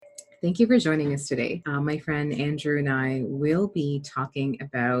Thank you for joining us today. My friend Andrew and I will be talking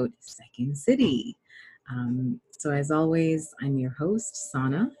about Second City. So, as always, I'm your host,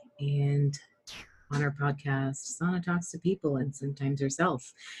 Sana, and on our podcast, Sana talks to people and sometimes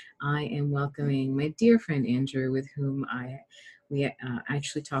herself. I am welcoming my dear friend Andrew, with whom we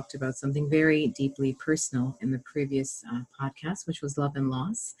actually talked about something very deeply personal in the previous podcast, which was love and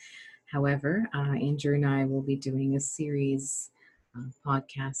loss. However, Andrew and I will be doing a series of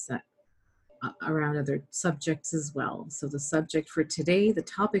podcasts that around other subjects as well. So the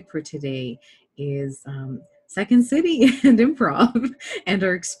topic for today is Second City and improv and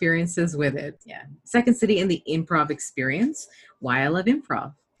our experiences with it. Yeah, Second City and the improv experience. Why I love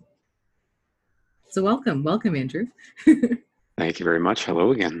improv. So welcome, Andrew. Thank you very much.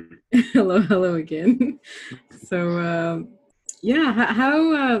 Hello again. hello again. So yeah,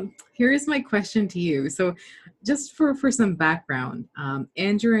 how here's my question to you. So just for some background,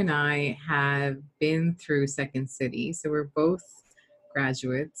 Andrew and I have been through Second City, so we're both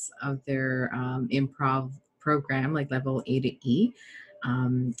graduates of their improv program, like level A to E.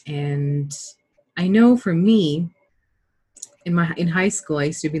 And I know for me, in high school, I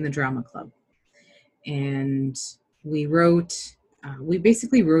used to be in the drama club, and we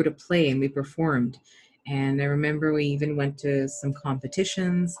basically wrote a play and we performed. And I remember we even went to some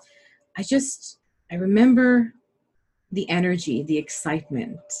competitions. I remember the energy, the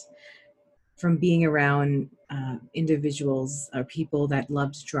excitement from being around individuals or people that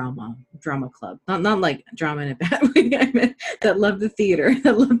loved drama club. Not like drama in a bad way. I meant that loved the theater,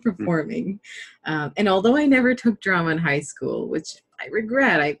 that loved performing. And although I never took drama in high school, which I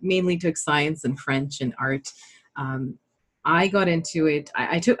regret, I mainly took science and French and art. I got into it.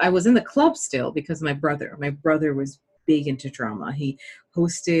 I was in the club still because my brother was big into drama. He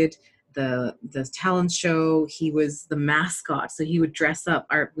hosted the talent show. He was the mascot, so he would dress up.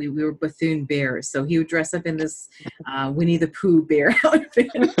 We were Bethune bears, so he would dress up in this Winnie the Pooh bear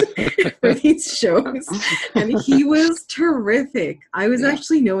outfit for these shows, and he was terrific. I was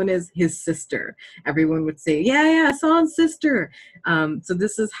actually known as his sister. Everyone would say, "Yeah, San's sister." So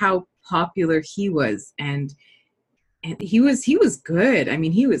this is how popular he was, and he was good. I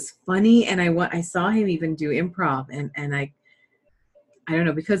mean, he was funny, and I saw him even do improv, and I don't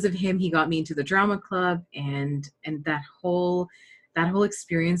know, because of him, he got me into the drama club, and that whole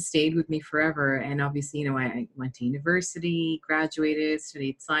experience stayed with me forever. And obviously, I went to university, graduated,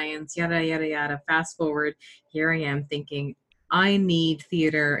 studied science, yada, yada, yada. Fast forward, here I am thinking, I need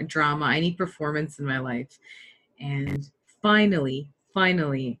theater and drama. I need performance in my life. And finally,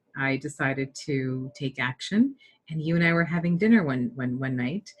 I decided to take action. And you and I were having dinner one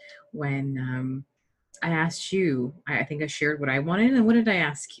night when I asked you, I think I shared what I wanted. And what did I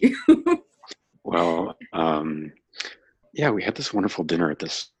ask you? Well, we had this wonderful dinner at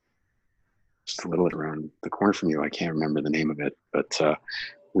this just a little bit around the corner from you. I can't remember the name of it, but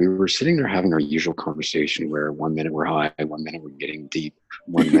we were sitting there having our usual conversation where 1 minute we're high, 1 minute we're getting deep,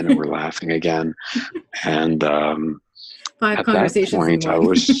 1 minute we're laughing again. And Five at conversations that point, in one. I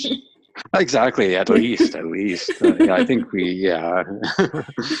was exactly at least. I think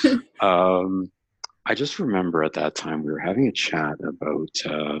I just remember at that time we were having a chat about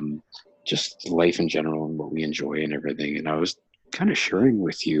just life in general and what we enjoy and everything. And I was kind of sharing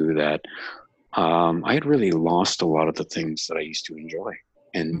with you that I had really lost a lot of the things that I used to enjoy.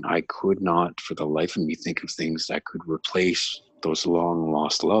 And I could not, for the life of me, think of things that could replace those long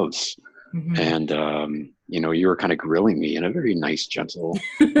lost loves. Mm-hmm. And, you were kind of grilling me in a very nice, gentle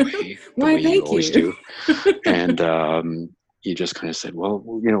way. Why, way thank you always you. do. And you just kind of said, well,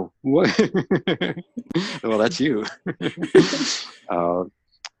 what? Well, that's you.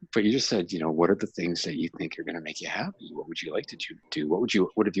 But you just said, what are the things that you think are going to make you happy? What would you like to do?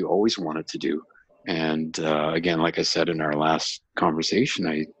 What have you always wanted to do? And again, like I said in our last conversation,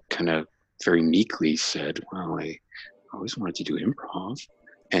 I kind of very meekly said, well, I always wanted to do improv.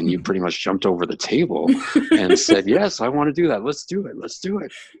 And you pretty much jumped over the table and said, yes, I want to do that. Let's do it.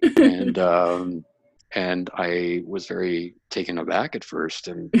 And I was very taken aback at first,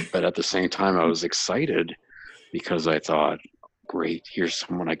 but at the same time, I was excited because I thought, great, here's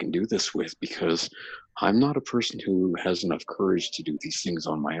someone I can do this with, because I'm not a person who has enough courage to do these things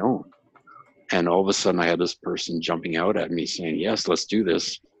on my own. And all of a sudden I had this person jumping out at me saying, yes, let's do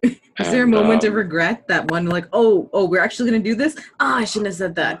this. Is there a moment of regret, that one like, oh, we're actually going to do this? I shouldn't have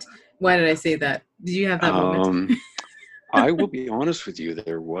said that. Why did I say that? Did you have that moment? I will be honest with you,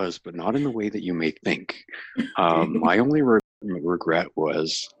 there was, but not in the way that you may think. My only regret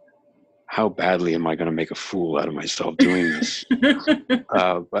was how badly am I going to make a fool out of myself doing this?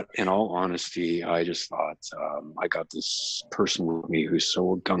 But in all honesty, I just thought I got this person with me who's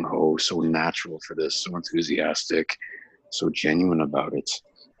so gung ho, so natural for this, so enthusiastic, so genuine about it,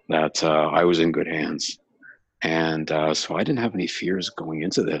 that I was in good hands. And so I didn't have any fears going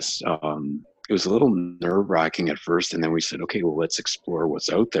into this. It was a little nerve wracking at first. And then we said, okay, well, let's explore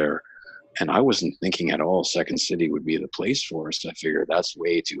what's out there. And I wasn't thinking at all Second City would be the place for us. I figured that's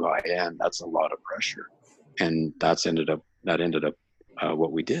way too high end. That's a lot of pressure. And that ended up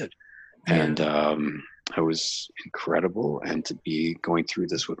what we did. Yeah. And it was incredible. And to be going through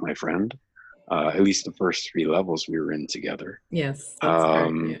this with my friend, at least the first 3 levels we were in together. Yes, that's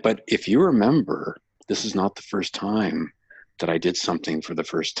great. Yeah. But if you remember, this is not the first time that I did something for the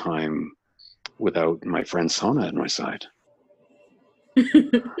first time without my friend Sona at my side.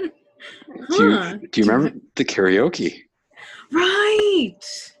 Huh. Do you remember the karaoke? Right.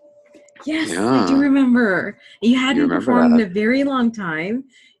 Yes, Yeah. I do remember. You hadn't performed that? in a very long time.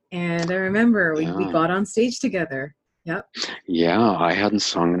 And I remember we Yeah. got on stage together. Yep. Yeah, I hadn't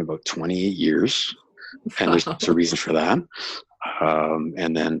sung in about 28 years. And Wow. there's a reason for that.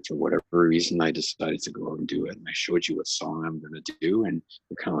 And then for whatever reason, I decided to go out and do it. And I showed you what song I'm going to do. And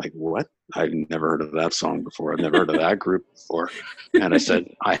you're kind of like, what? I've never heard of that song before. I've never heard of that group before. And I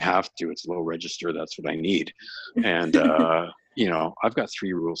said, I have to. It's low register. That's what I need. And, you know, I've got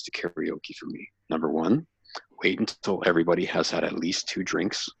 3 rules to karaoke for me. Number 1, wait until everybody has had at least 2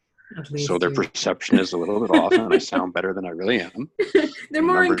 drinks. So their perception is a little bit off and I sound better than I really am. They're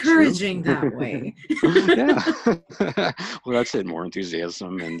more encouraging that way. Yeah. Well, that's it. More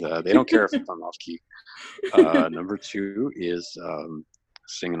enthusiasm. And they don't care if I'm off key. Number 2 is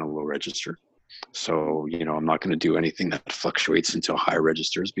sing in a low register. So, you know, I'm not going to do anything that fluctuates into high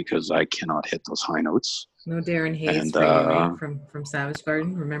registers because I cannot hit those high notes. No Darren Hayes for you, right? From Savage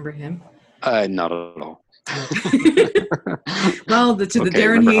Garden. Remember him? Not at all. Well, to the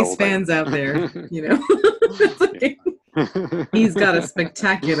Darren Hayes fans out there, you know, that's okay. He's got a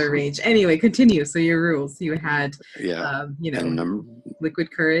spectacular range. Anyway, continue. So your rules, you had, you know,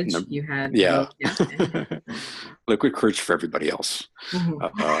 liquid courage. You had, liquid courage for everybody else.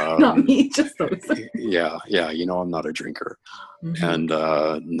 Mm-hmm. Not me, just those. Yeah. You know, I'm not a drinker. Mm-hmm.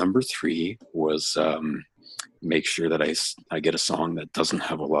 And number 3 was make sure that I get a song that doesn't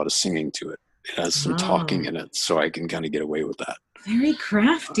have a lot of singing to it. It has some talking in it, so I can kind of get away with that. Very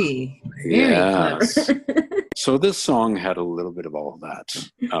crafty. Very clever. So this song had a little bit of all of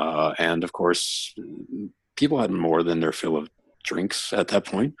that. And of course, people had more than their fill of drinks at that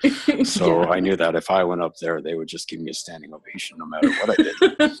point. So I knew that if I went up there, they would just give me a standing ovation no matter what I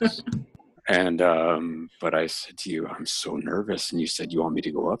did. And but I said to you, I'm so nervous. And you said, you want me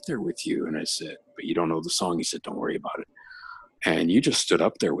to go up there with you? And I said, but you don't know the song. You said, don't worry about it. And you just stood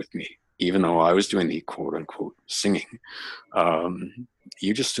up there with me. Even though I was doing the quote unquote singing,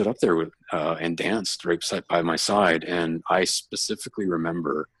 you just stood up there with, and danced right by my side. And I specifically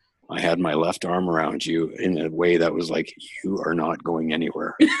remember I had my left arm around you in a way that was like, you are not going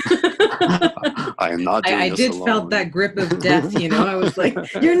anywhere. I am not doing this alone. Felt that grip of death, you know, I was like,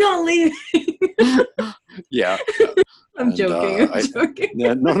 you're not leaving. Yeah. I'm joking.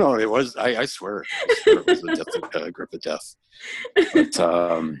 No, it was, I swear it was a grip of death. But,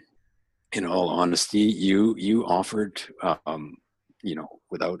 in all honesty, you offered, you know,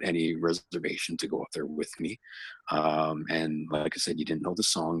 without any reservation to go up there with me. And like I said, you didn't know the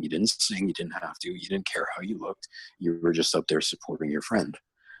song, you didn't sing, you didn't have to, you didn't care how you looked. You were just up there supporting your friend.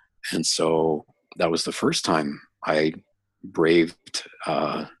 And so that was the first time I braved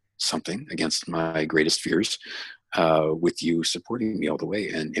something against my greatest fears with you supporting me all the way.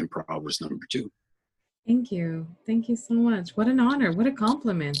 And improv was number 2. Thank you. Thank you so much. What an honor. What a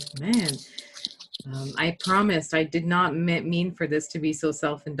compliment, man. I promised I did not mean for this to be so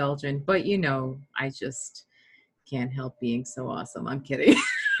self-indulgent, but you know, I just can't help being so awesome. I'm kidding.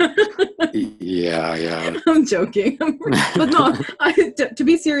 Yeah. I'm joking. But no, to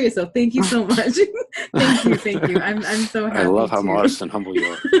be serious though, thank you so much. Thank you. I'm so happy. I love how modest and humble you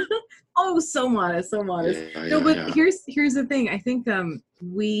are. Oh, so modest. But here's the thing. I think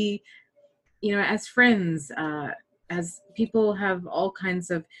we, you know, as friends, as people have all kinds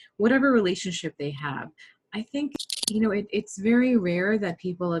of whatever relationship they have, I think, you know, it's very rare that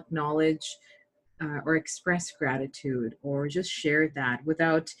people acknowledge or express gratitude or just share that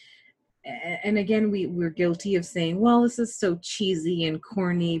without, and again, we're guilty of saying, well, this is so cheesy and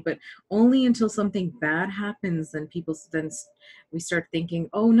corny, but only until something bad happens then we start thinking,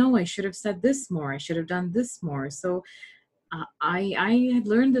 oh no, I should have said this more. I should have done this more. So I had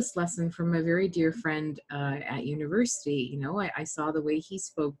learned this lesson from a very dear friend at university. You know, I saw the way he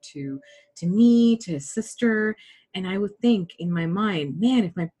spoke to me, to his sister, and I would think in my mind, man,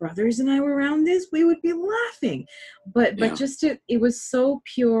 if my brothers and I were around this, we would be laughing. But Yeah. just it was so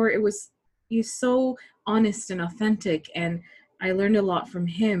pure. He was so honest and authentic, and I learned a lot from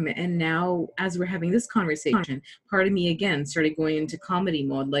him. And now, as we're having this conversation, part of me again started going into comedy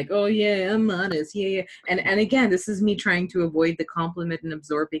mode, like, oh yeah, I'm honest, yeah, yeah. And again, this is me trying to avoid the compliment and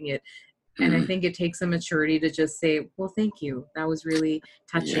absorbing it. And I Mhm. think it takes a maturity to just say, well, thank you, that was really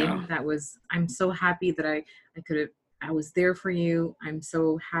Yeah. touching. I'm so happy that I could have, I was there for you. I'm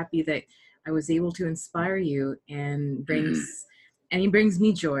so happy that I was able to inspire you, Mhm. and it brings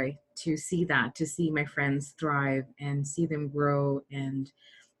me joy to see that, to see my friends thrive and see them grow, and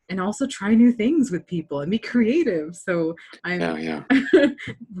also try new things with people and be creative. So Yeah. I'm Yeah.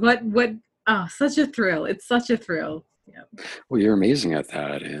 what such a thrill. It's such a thrill. Yeah. Well, you're amazing at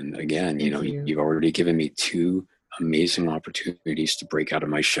that. And again, Thank you. you've already given me two amazing opportunities to break out of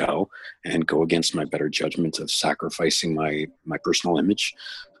my shell and go against my better judgment of sacrificing my personal image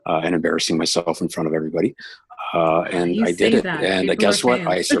and embarrassing myself in front of everybody. And You I did say it. that. And People are guess what?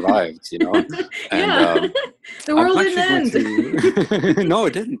 I fans. survived, and Yeah. The I'm world didn't actually going to, end. no,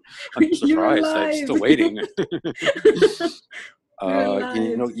 it didn't. I'm You're surprised. I'm alive. still waiting. You're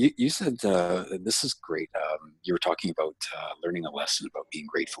alive. You said this is great. You were talking about learning a lesson about being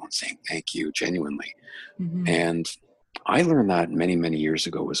grateful and saying thank you genuinely. Hmm. And I learned that many, many years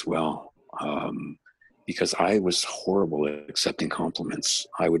ago as well, because I was horrible at accepting compliments.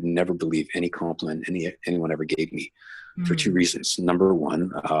 I would never believe any compliment anyone ever gave me for two Mm. reasons. Number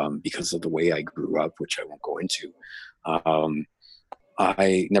one, because of the way I grew up, which I won't go into. Um,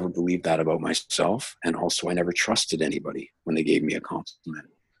 I never believed that about myself. And also, I never trusted anybody when they gave me a compliment.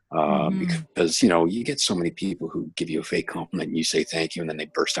 Hmm. Because, you get so many people who give you a fake compliment and you say thank you and then they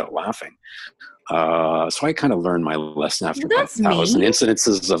burst out laughing. So I kind of learned my lesson after Well, about that's 1,000 me.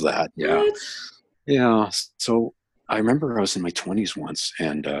 incidences of that. Yeah. What? Yeah. So I remember I was in my 20s once,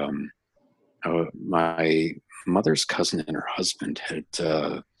 and my mother's cousin and her husband had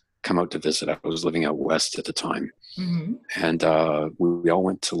come out to visit. I was living out west at the time. Hmm. And we all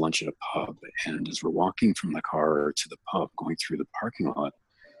went to lunch at a pub. And as we're walking from the car to the pub, going through the parking lot,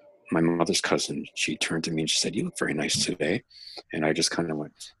 my mother's cousin, she turned to me and she said, "You look very nice today." And I just kind of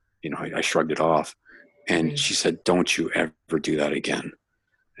went, I shrugged it off. And Right. she said, "Don't you ever do that again."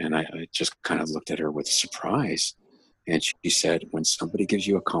 And I just kind of looked at her with surprise. And she said, "When somebody gives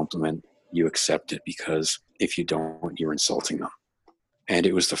you a compliment, you accept it, because if you don't, you're insulting them." And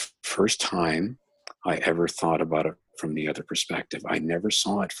it was the first time I ever thought about it from the other perspective. I never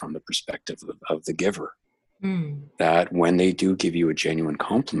saw it from the perspective of the giver. Mm. That when they do give you a genuine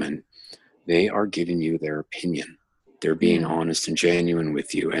compliment, they are giving you their opinion. They're being Yeah. honest and genuine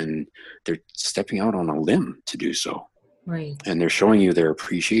with you, and they're stepping out on a limb to do so. Right. And they're showing you their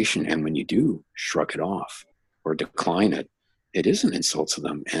appreciation. And when you do shrug it off or decline it, it is an insult to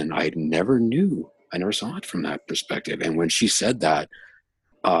them. And I never saw it from that perspective. And when she said that,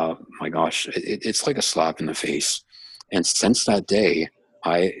 my gosh, it's like a slap in the face. And since that day,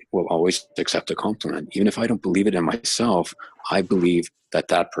 I will always accept a compliment. Even if I don't believe it in myself, I believe that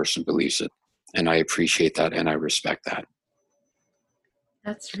that person believes it. And I appreciate that and I respect that.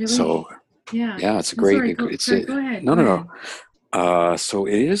 That's So, really, yeah. yeah, it's a I'm great, sorry. it's Sorry. a, Go ahead. no, Go no, no. ahead. So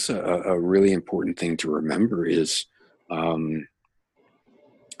it is a really important thing to remember is um,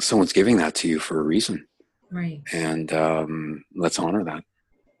 someone's giving that to you for a reason. Right. And let's honor that.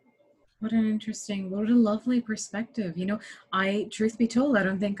 What a lovely perspective. Truth be told, I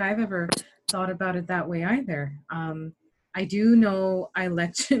don't think I've ever thought about it that way either. I do know I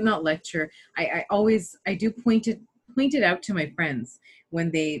lecture, not lecture. I do point it out to my friends when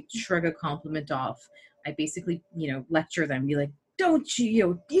they shrug a compliment off. I basically, lecture them, be like, don't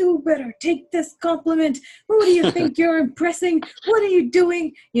you, you better take this compliment. Who do you think you're impressing? What are you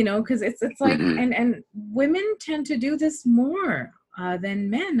doing? Because it's like, Hmm. and women tend to do this more than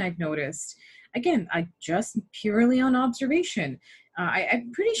men, I've noticed. Again, I just purely on observation.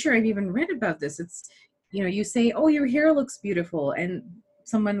 I'm pretty sure I've even read about this. It's, you say, oh, your hair looks beautiful. And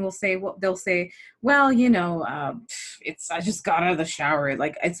someone will say, well, they'll say, well, it's, I just got out of the shower.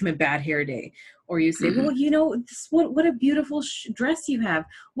 Like, it's my bad hair day. Or you say, Hmm. well, what a beautiful dress you have.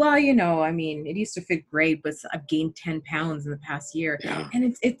 Well, I mean, it used to fit great, but I've gained 10 pounds in the past year. Yeah. And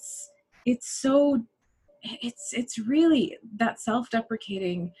it's so it's really that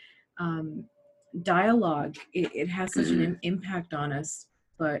self-deprecating um, dialogue. It has such an Hmm. impact on us.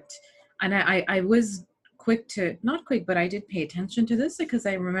 But and I was quick to, not quick, but I did pay attention to this because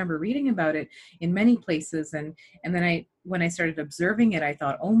I remember reading about it in many places. And then when I started observing it, I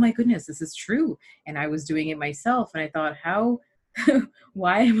thought, oh my goodness, this is true. And I was doing it myself. And I thought, how,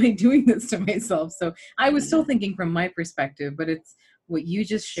 why am I doing this to myself? So I was still thinking from my perspective, but it's what you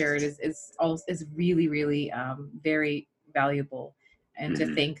just shared is really, really very valuable. And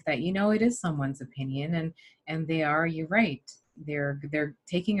to think that, it is someone's opinion, and you're right. They're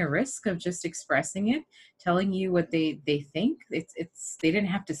taking a risk of just expressing it, telling you what they think. It's they didn't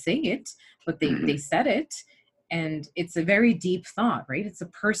have to say it, but they said it. And it's a very deep thought, right? It's a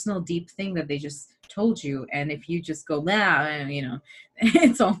personal, deep thing that they just told you. And if you just go, nah,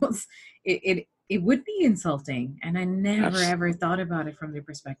 it's almost, it would be insulting. And I never, ever thought about it from their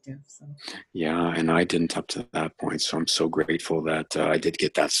perspective. So. Yeah, and I didn't up to that point. So I'm so grateful that I did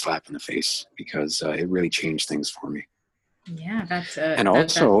get that slap in the face, because it really changed things for me. Yeah, and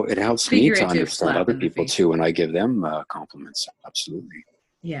also it helps me to understand other people too when I give them compliments. Absolutely.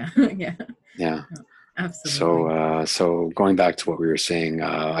 Yeah. Yeah. Absolutely. So going back to what we were saying,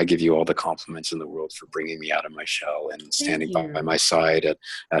 I give you all the compliments in the world for bringing me out of my shell and standing by my side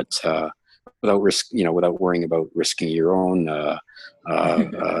without without worrying about risking your own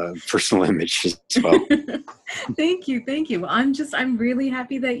personal image as well. Thank you. Well, I'm really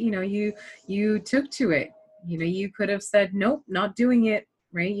happy that you took to it. You could have said nope, not doing it.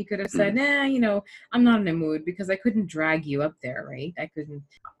 Right? You could have said, nah, I'm not in a mood, because I couldn't drag you up there, right? I couldn't.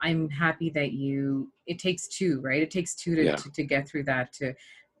 I'm happy that it takes two, right? It takes two to get through that,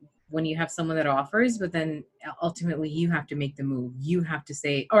 when you have someone that offers, but then ultimately you have to make the move. You have to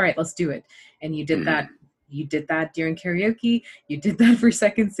say, all right, let's do it. And you did that. You did that during karaoke. You did that for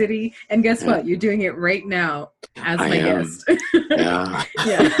Second City. And guess what? You're doing it right now as my guest. Yeah.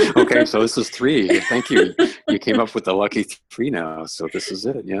 Yeah. Okay, so this is 3. Thank you. You came up with the lucky 3 now. So this is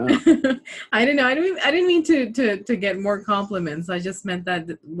it. Yeah. I don't know. I didn't mean to get more compliments. I just meant that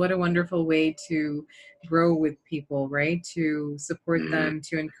what a wonderful way to grow with people, right? To support them,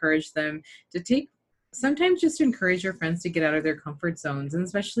 to encourage them, sometimes just to encourage your friends to get out of their comfort zones, and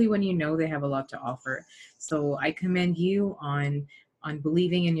especially when they have a lot to offer. So I commend you on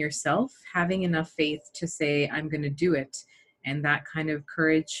believing in yourself, having enough faith to say, I'm going to do it. And that kind of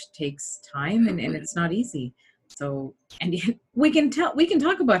courage takes time, and it's not easy. So, and we can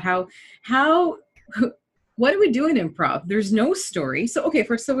talk about how what do we do in improv? There's no story. So, okay,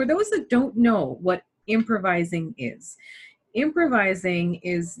 for those that don't know what improvising is, improvising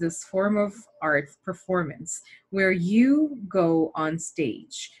is this form of art performance where you go on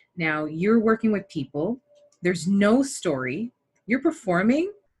stage. Now, you're working with people. There's no story. You're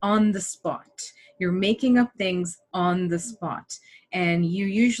performing on the spot. You're making up things on the spot. And you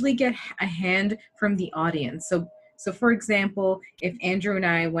usually get a hand from the audience. So for example, if Andrew and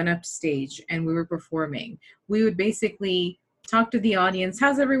I went up stage and we were performing, we would basically talk to the audience.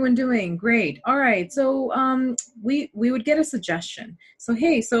 How's everyone doing? Great. All right. So we would get a suggestion. So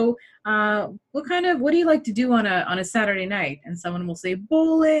hey, what do you like to do on a Saturday night? And someone will say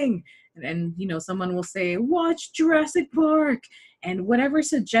bowling, and someone will say watch Jurassic Park. And whatever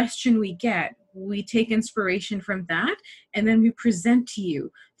suggestion we get, we take inspiration from that, and then we present to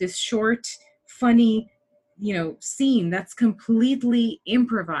you this short, funny, scene that's completely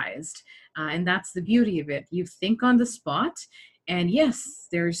improvised. And that's the beauty of it. You think on the spot, and yes,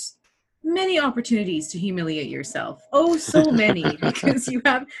 there's many opportunities to humiliate yourself. Oh, so many, because you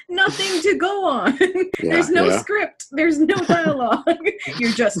have nothing to go on. There's no script. There's no dialogue.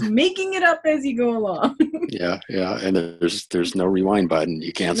 You're just making it up as you go along. Yeah. And there's no rewind button.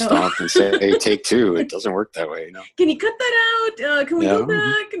 You can't stop and say, hey, take 2. It doesn't work that way. Can you cut that out? Can we go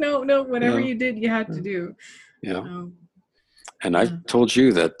back? No. Whatever you did, you had to do. Yeah. And I've told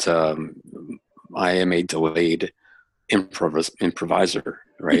you that I am a delayed improviser,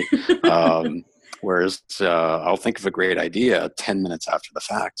 right? Whereas I'll think of a great idea 10 minutes after the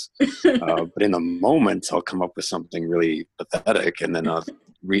fact, but in the moment I'll come up with something really pathetic, and then I'll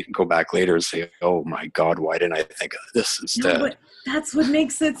go back later and say, oh my God, why didn't I think of this instead? No, but that's what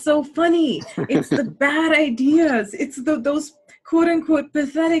makes it so funny. It's the bad ideas. It's those quote unquote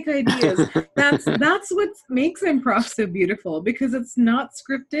pathetic ideas. That's what makes improv so beautiful, because it's not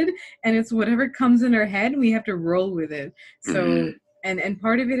scripted, and it's whatever comes in our head, we have to roll with it. So and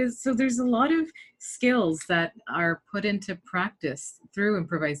part of it is, so there's a lot of skills that are put into practice through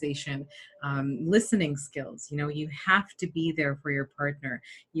improvisation. Listening skills, you have to be there for your partner.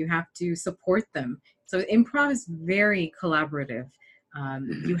 You have to support them. So improv is very collaborative.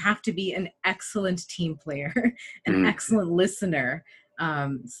 You have to be an excellent team player, an excellent listener,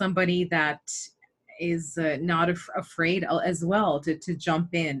 somebody that is not afraid as well to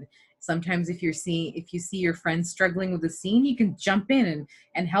jump in sometimes if you see your friends struggling with a scene, you can jump in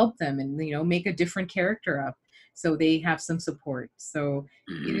and help them, and make a different character up so they have some support. So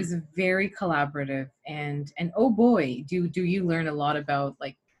it Mhm. is very collaborative, and oh boy, do you learn a lot about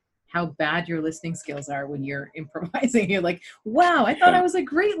like how bad your listening skills are when you're improvising. You're like, wow, I thought I Yeah. was a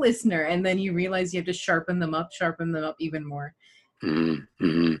great listener, and then you realize you have to sharpen them up even more. Mhm.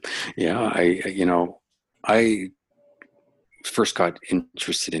 Mhm. Yeah. I first got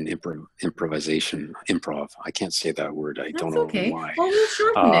interested in improv. I can't say that word. I don't That's know okay. why. Well, we'll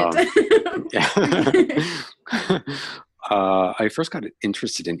shorten Um, it. I first got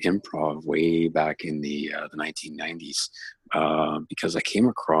interested in improv way back in the 1990s because I came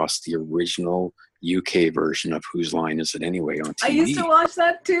across the original UK version of Whose Line Is It Anyway on I used to TV. watch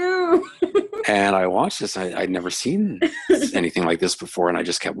that too. And I watched this. I'd never seen anything like this before, and I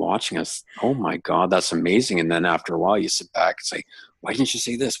just kept watching us. Oh my God, that's amazing! And then after a while, you sit back and say, "Why didn't you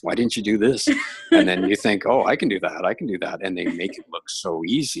say this? Why didn't you do this?" And then you think, "Oh, I can do that. I can do that." And they make it look so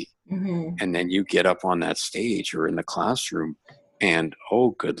easy. Hmm. And then you get up on that stage or in the classroom, and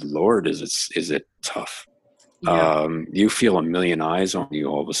oh, good Lord, is it tough? Yeah, You feel a million eyes on you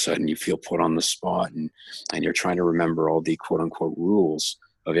all of a sudden. You feel put on the spot, and you're trying to remember all the quote unquote rules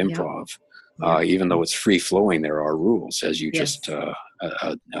of yeah, improv. yeah. Even though it's free flowing, there are rules, as you just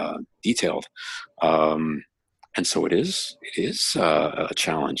Yes. detailed. Um, and so it is a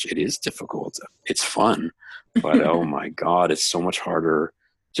challenge. It is difficult. It's fun, but oh my God, it's so much harder.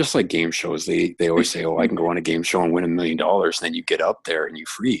 Just like game shows, they always say, "Oh, I can go on a game show and win $1 million." And then you get up there and you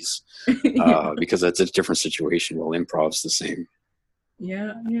freeze Yeah. because that's a different situation. Well, improv's the same.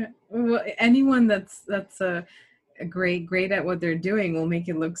 Yeah, yeah. Well, anyone that's a great at what they're doing will make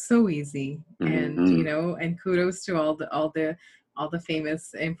it look so easy. And Hmm. and kudos to all the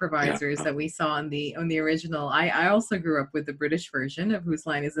famous Yeah. improvisers that we saw on the original. I also grew up with the British version of Whose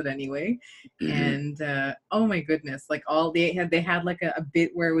Line Is It Anyway? Hmm. And oh my goodness, like all they had like a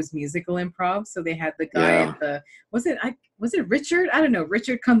bit where it was musical improv. So they had the guy at Yeah. the was it Richard? I don't know.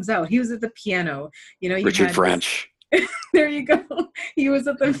 Richard comes out. He was at the piano. You Richard had this. French. There you go. He was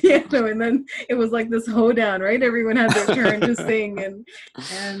at the piano, and then it was like this hoedown, right? Everyone had their turn to sing,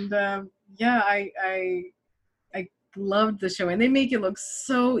 and yeah, I loved the show, and they make it look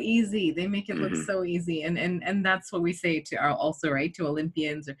so easy. They make it look Hmm. so easy, and that's what we say to our also right to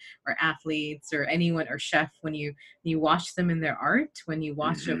Olympians or athletes or anyone or chef when you watch them in their art, when you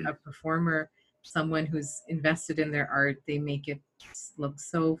watch Hmm. a performer, someone who's invested in their art, they make it look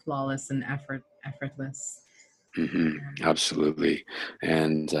so flawless and effortless. Hmm. Um, Absolutely.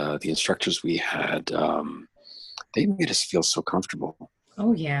 And the instructors we had, they made us feel so comfortable.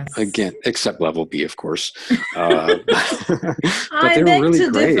 oh yes. Again, except level B, of course. Uh, but I they were beg really to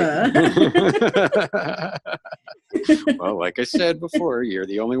great. differ. Well, like I said before, you're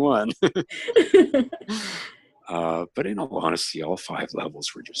the only one. But in all honesty, all five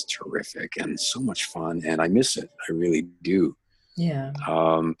levels were just terrific and so much fun, and I miss it. I really do. Yeah,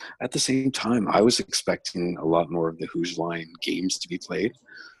 At the same time, I was expecting a lot more of the Who's Line games to be played,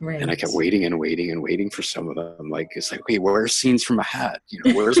 and I kept right. waiting and waiting and waiting for some of them. Like it's like, okay, where's scenes from a hat?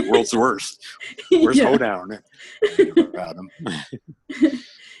 Where's World's Worst? Where's Yeah. Hoedown? I never had them.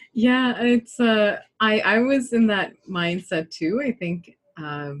 Yeah, it's I was in that mindset too. I think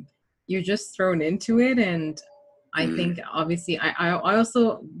you're just thrown into it, and I Mm, think obviously I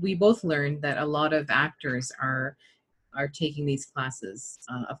also we both learned that a lot of actors are taking these classes,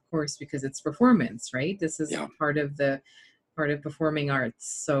 of course, because it's performance, right? This is yeah. part of performing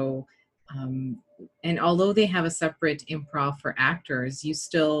arts. So, um, and although they have a separate improv for actors, you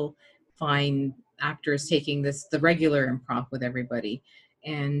still find actors taking the regular improv with everybody.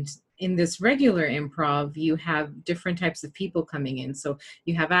 And in this regular improv, you have different types of people coming in. So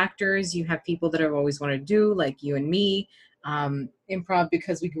you have actors, you have people that have always wanted to do, like you and me, improv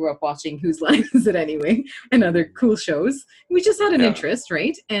because we grew up watching Whose Line Is It Anyway and other cool shows. We just had an Yeah. interest,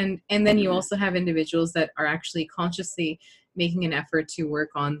 right? And then you Hmm. also have individuals that are actually consciously making an effort to work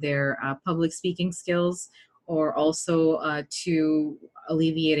on their public speaking skills, or also to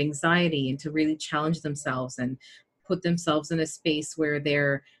alleviate anxiety and to really challenge themselves and put themselves in a space where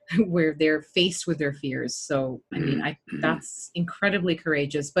they're where they're faced with their fears. So I mean, Hmm. I Hmm. that's incredibly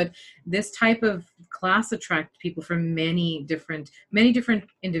courageous. But this type of class attracts people from many different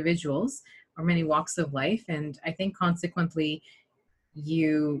individuals or many walks of life, and I think consequently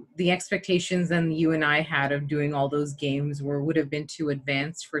the expectations and you and I had of doing all those games were would have been too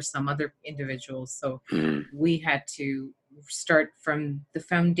advanced for some other individuals. So Hmm. we had to start from the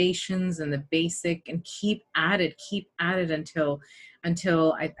foundations and the basic and keep at it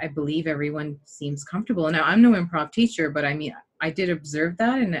until I believe everyone seems comfortable. And now I'm no improv teacher, but I mean I did observe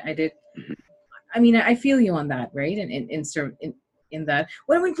that, and I did. Mhm. I mean, I feel you on that, right? And in that,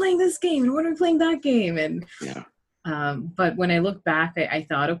 when are we playing this game, and when are we playing that game, and Yeah. but when I look back, I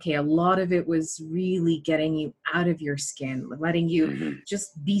thought, okay, a lot of it was really getting you out of your skin, letting you Hmm.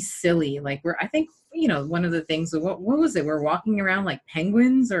 just be silly. Like I think, one of the things, what was it? We're walking around like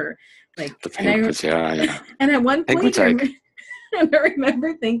penguins or like, The penguins, yeah, yeah. and at one Penguin point, tag. and I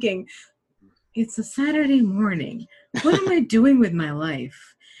remember thinking, it's a Saturday morning. What am I doing with my life?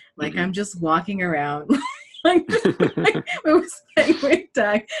 Like Hmm. I'm just walking around. like, like it was penguin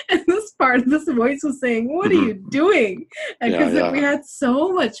tag, and this part of this voice was saying, "What are Hmm. you doing?" And Yeah, because we yeah, had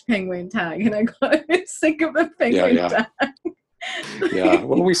so much penguin tag, and I got a bit sick of the yeah, penguin yeah, tag. yeah.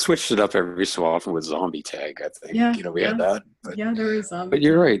 Well, we switched it up every so often with zombie tag. I think Yeah, we had yeah, that, yeah. There was but zombie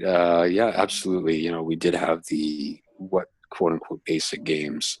you're tag. right. Yeah, absolutely. We did have the what quote unquote basic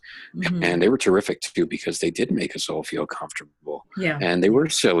games, Hmm. and they were terrific too because they did make us all feel comfortable, Yeah, and they yeah. were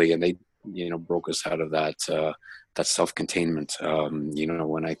silly, and they broke us out of that self-containment.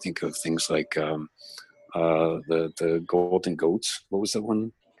 When I think of things like the golden goats, what was that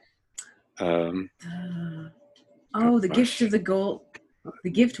one? Um, Oh, the gift of Gosh, the gold. The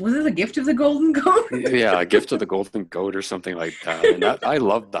gift, was it the gift of the golden goat? yeah, a gift of the golden goat or something like that, and that I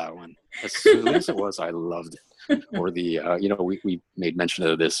loved that one. As silly as it was, I loved it. Or the we made mention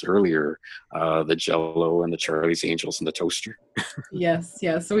of this earlier, the Jello and the Charlie's Angels and the toaster. Yes,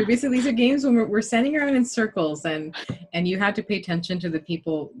 yes. So we basically, these are games when we're standing around in circles, and you had to pay attention to the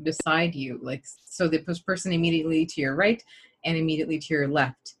people beside you, like so the person immediately to your right and immediately to your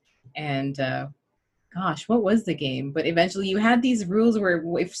left. And gosh, what was the game? But eventually, you had these rules where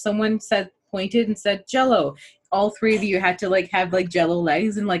if someone said pointed and said Jello, all three of you had to like have like Jello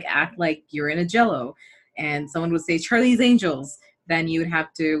legs and like act like you're in a Jello. And someone would say Charlie's Angels, then you would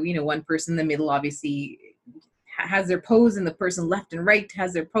have to, one person in the middle obviously has their pose, and the person left and right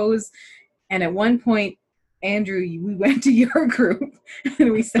has their pose. And at one point, Andrew, we went to your group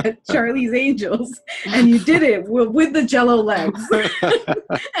and we said Charlie's Angels, and you did it with the Jello legs,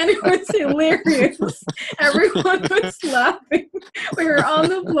 and it was hilarious. Everyone was laughing. We were on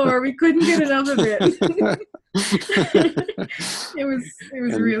the floor. We couldn't get enough of it. It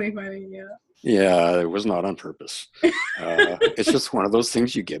was And really funny. Yeah. yeah, it was not on purpose. It's just one of those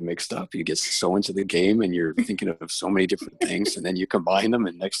things you get mixed up. You get so into the game and you're thinking of so many different things, and then you combine them,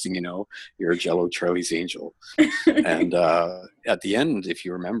 and next thing you know, you're a Jello Charlie's Angel. And at the end, if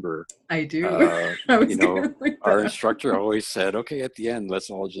you remember, I do. uh, I you was know, gonna like our that. instructor always said, okay, at the end, let's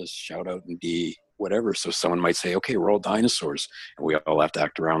all just shout out and be whatever. So someone might say, okay, we're all dinosaurs, and we all have to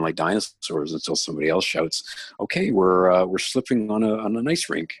act around like dinosaurs until somebody else shouts, okay, we're slipping on an ice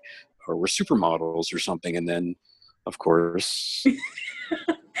rink, or we're supermodels or something. And then, of course,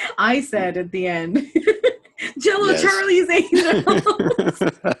 I said at the end, Jello yes. Charlie's Angels.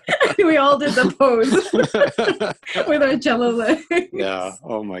 We all did the pose with our Jello Yeah. legs.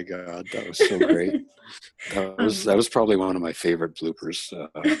 Oh my God, that was so great. That um, was probably one of my favorite bloopers.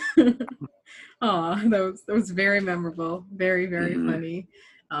 oh, that was very memorable, very very Mhm. funny.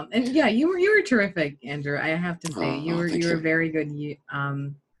 And yeah, you were terrific, Andrew. I have to say, you Oh, were you thank were you. very good.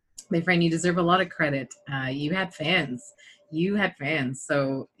 My friend, you deserve a lot of credit. You had fans. You had fans,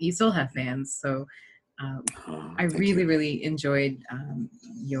 so you still have fans. So Oh, I thank you. really, really enjoyed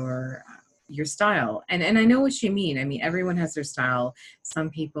your style, and I know what you mean. I mean, everyone has their style. Some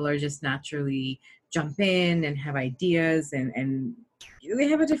people are just naturally jump in and have ideas, and they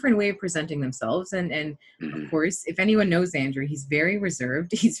have a different way of presenting themselves. And of Mhm. course, if anyone knows Andrew, he's very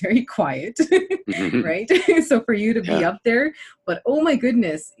reserved. He's very quiet, Mhm. right? So for you to be Yeah. up there, but oh my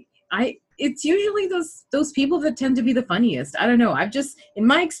goodness, it's usually those people that tend to be the funniest. I don't know. I've just in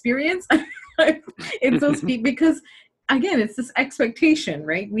my experience, it's those people because again, it's this expectation,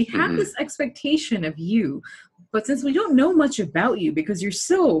 right? We have Mhm. this expectation of you, but since we don't know much about you because you're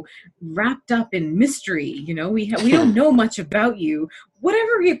so wrapped up in mystery, we don't know much about you.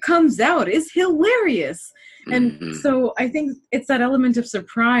 Whatever it comes out is hilarious. And Mhm. so I think it's that element of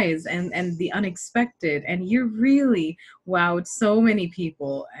surprise and the unexpected, and you really wowed so many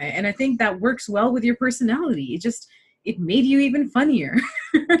people, and I think that works well with your personality. It made you even funnier.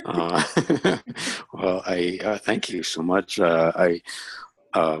 Uh, well, I thank you so much.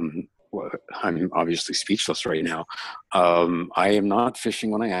 I'm obviously speechless right now. I am not fishing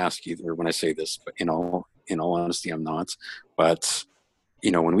when I ask either when I say this, but in all honesty, I'm not. But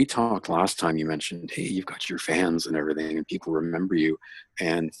when we talked last time, you mentioned, hey, you've got your fans and everything, and people remember you.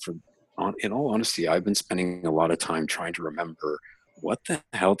 And in all honesty, I've been spending a lot of time trying to remember what the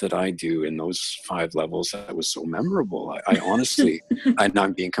hell did I do in those 5 levels that was so memorable? I honestly, and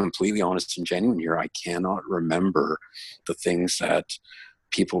I'm being completely honest and genuine here, I cannot remember the things that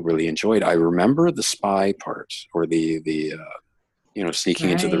people really enjoyed. I remember the spy part, or the sneaking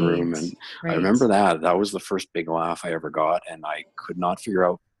into the room. Right, And I right. remember that was the first big laugh I ever got. And I could not figure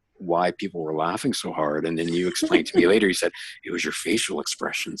out why people were laughing so hard. And then you explained to me later, you said, it was your facial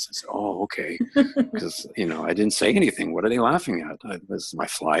expressions. I said, oh, okay. Because, I didn't say anything. What are they laughing at? Was my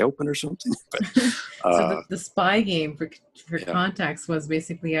fly open or something? But, So the spy game for yeah. contacts was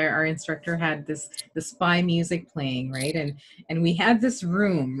basically our instructor had the spy music playing, right? And we had this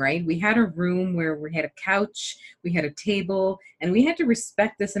room, right? We had a room where we had a couch, we had a table, and we had to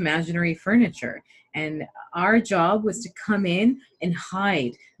respect this imaginary furniture. And our job was to come in and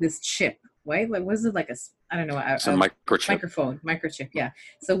hide this chip, right? Like, was it like I don't know, It's a microchip. microchip, yeah.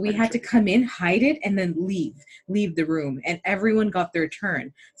 So we had to come in, hide it, and then leave the room, and everyone got their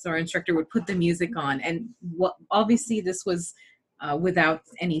turn. So our instructor would put the music on, and obviously this was without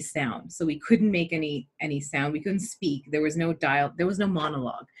any sound, so we couldn't make any sound. We couldn't speak. There was no there was no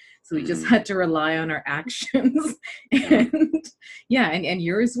monologue. So we just had to rely on our actions. And yeah, and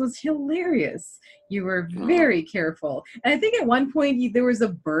yours was hilarious. You were very careful. And I think at one point there was a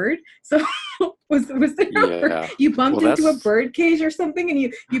bird. So was there a bird? You bumped into a bird cage or something, and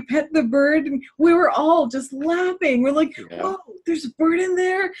you pet the bird, and we were all just laughing. We're like, whoa, there's a bird in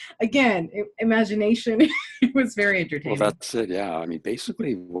there. Again, imagination. It was very entertaining. Well, that's it. Yeah. I mean,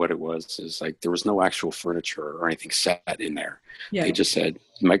 basically what it was is like, there was no actual furniture or anything set in there. Yeah. They just said,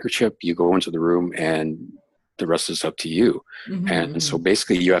 microchip, you go into the room, and the rest is up to you. And so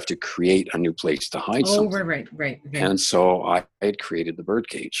basically you have to create a new place to hide something. Right. And so I had created the bird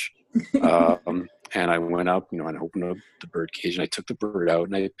cage. And I went up, and opened up the bird cage, and I took the bird out,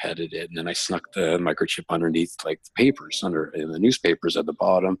 and I petted it, and then I snuck the microchip underneath, like the papers in the newspapers at the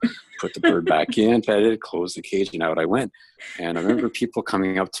bottom, put the bird back in, petted it, closed the cage, and out I went. And I remember people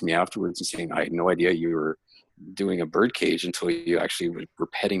coming up to me afterwards and saying, I had no idea you were doing a bird cage until you actually were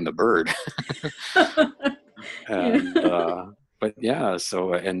petting the bird. And but yeah,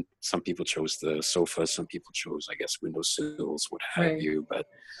 so, and some people chose the sofa, some people chose, I guess, windowsills, what have you. But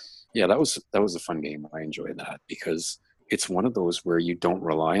yeah, that was a fun game. I enjoyed that because it's one of those where you don't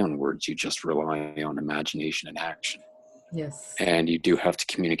rely on words, you just rely on imagination and action. Yes. And you do have to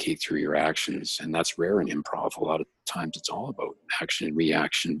communicate through your actions, and that's rare in improv. A lot of times it's all about action and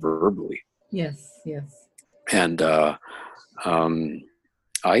reaction verbally. Yes. And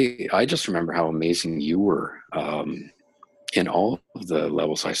I just remember how amazing you were in all of the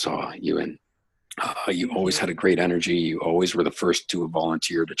levels I saw you in. You always had a great energy. You always were the first to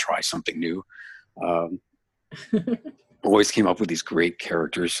volunteer to try something new. Always came up with these great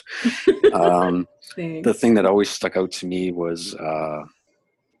characters. The thing that always stuck out to me was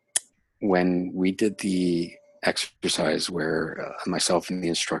when we did the exercise where myself and the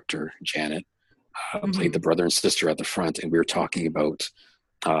instructor, Janet, played the brother and sister at the front, and we were talking about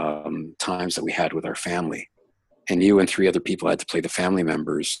times that we had with our family. And you and 3 other people had to play the family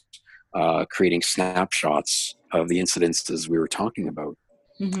members, creating snapshots of the incidences we were talking about.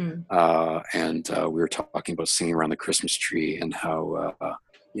 And we were talking about singing around the Christmas tree, and how,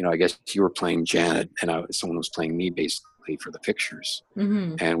 I guess you were playing Janet, and someone was playing me basically for the pictures.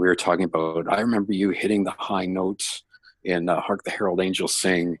 And we were talking about, I remember you hitting the high notes in Hark the Herald Angels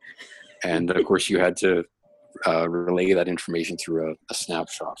Sing. And of course you had to relay that information through a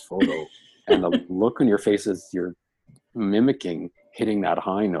snapshot photo. And the look on your face as you're mimicking hitting that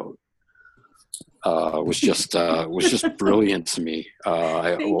high note was just brilliant to me.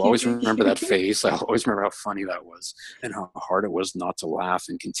 I will always remember that face. I always remember how funny that was, and how hard it was not to laugh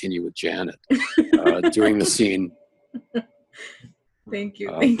and continue with Janet doing the scene. Thank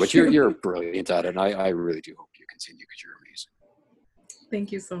you. But you're brilliant at it, and I really do hope you continue, because you're amazing.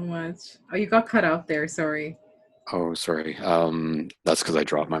 Thank you so much. Oh, you got cut out there. Sorry. Oh, sorry. That's because I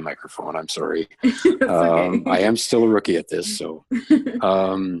dropped my microphone. I'm sorry. Okay. I am still a rookie at this. So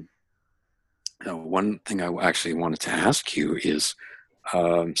one thing I actually wanted to ask you is,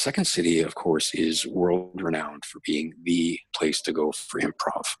 Second City, of course, is world renowned for being the place to go for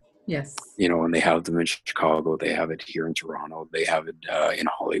improv. Yes. And they have them in Chicago. They have it here in Toronto. They have it in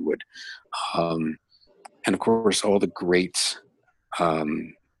Hollywood. And of course, all the great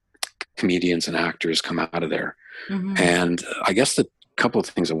comedians and actors come out of there. And I guess the couple of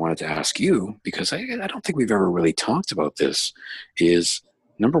things I wanted to ask you, because I don't think we've ever really talked about this, is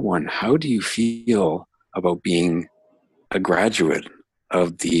number one, how do you feel about being a graduate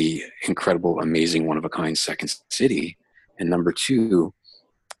of the incredible, amazing, one-of-a-kind Second City? And number two,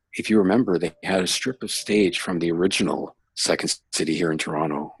 if you remember, they had a strip of stage from the original Second City here in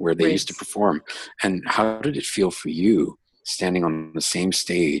Toronto, where they Right. used to perform. And how did it feel for you standing on the same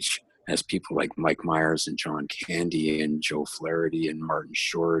stage as people like Mike Myers and John Candy and Joe Flaherty and Martin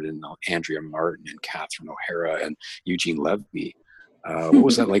Short and Andrea Martin and Catherine O'Hara and Eugene Levy? What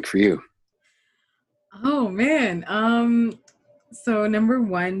was that like for you? Oh man. So number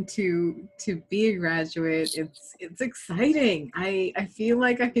one, to be a graduate, it's exciting. I feel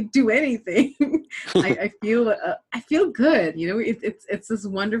like I could do anything. I feel good. You know, it's this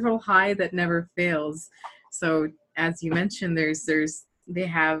wonderful high that never fails. So as you mentioned, there's they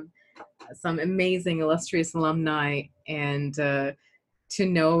have some amazing illustrious alumni, and to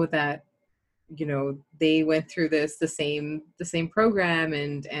know that, you know, they went through the same program,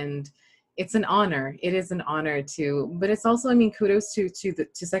 and it's an honor. It is an honor to, but it's also, I mean, kudos to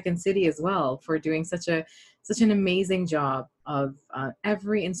Second City as well for doing such an amazing job of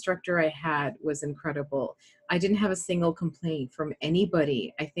every instructor I had was incredible. I didn't have a single complaint from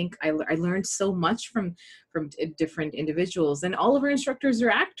anybody. I think I learned so much from different individuals, and all of our instructors are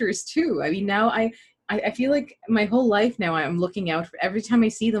actors too. I mean, now I feel like my whole life now I'm looking out for every time I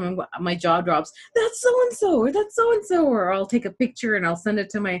see them, and my jaw drops. That's so and so, or that's so and so, or I'll take a picture and I'll send it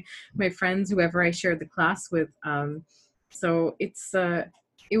to my friends, whoever I shared the class with. So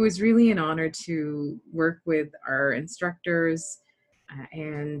it was really an honor to work with our instructors,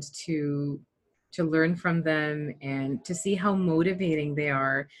 and to learn from them and to see how motivating they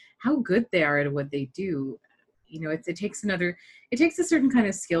are, how good they are at what they do. You know, it takes a certain kind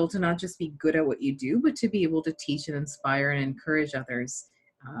of skill to not just be good at what you do, but to be able to teach and inspire and encourage others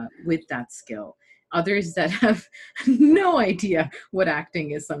with that skill. Others that have no idea what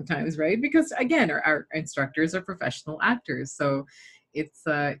acting is sometimes, right? Because again, our instructors are professional actors, so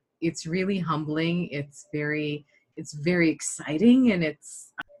it's really humbling. It's very exciting, and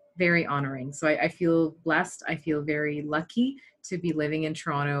it's very honoring. So I feel blessed. I feel very lucky to be living in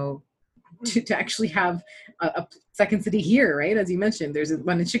Toronto, to actually have a Second City here, right? As you mentioned, there's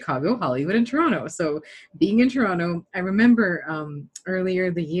one in Chicago, Hollywood, and Toronto. So being in Toronto, I remember earlier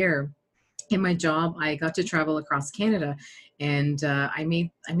the year in my job, I got to travel across Canada, and I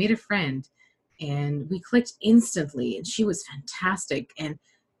made a friend, and we clicked instantly, and she was fantastic. And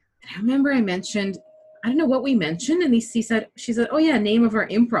I remember I mentioned, I don't know what we mentioned, and she said, "Oh yeah, name of our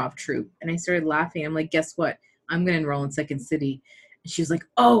improv troupe." And I started laughing. I'm like, "Guess what? I'm gonna enroll in Second City." And she was like,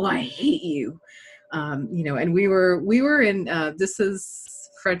 "Oh, I hate you." You know, and we were in this is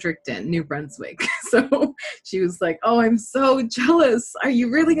Fredericton, New Brunswick. So she was like, "Oh, I'm so jealous. Are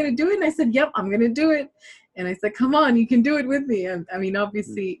you really gonna do it?" And I said, "Yep, I'm gonna do it." And I said, "Come on, you can do it with me." And I mean,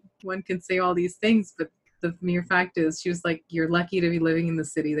 obviously, one can say all these things, but the mere fact is, she was like, "You're lucky to be living in the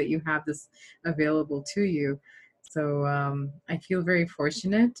city that you have this available to you." So I feel very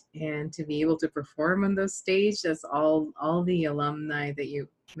fortunate, and to be able to perform on those stage as all the alumni that you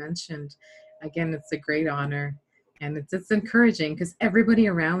mentioned. Again, it's a great honor, and it's encouraging because everybody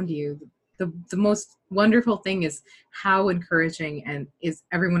around you. The most wonderful thing is how encouraging and is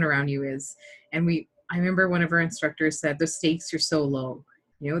everyone around you is. And I remember one of our instructors said, "The stakes are so low.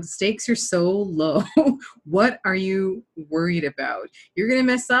 You know, the stakes are so low. What are you worried about? You're gonna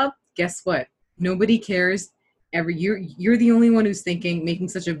mess up. Guess what? Nobody cares. You're the only one who's making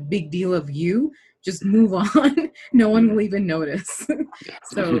such a big deal of you. Just move on. No one will even notice."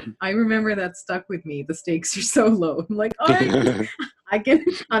 So I remember that stuck with me. The stakes are so low. I'm like, all right,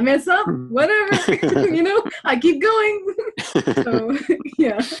 I mess up, whatever. You know, I keep going. So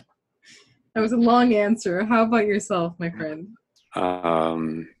yeah, that was a long answer. How about yourself, my friend?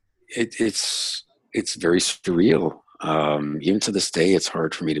 um, it's very surreal. Even to this day, it's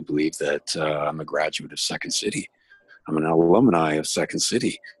hard for me to believe that I'm a graduate of Second City. I'm an alumni of Second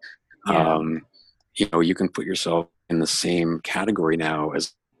City. Yeah. You know, you can put yourself in the same category now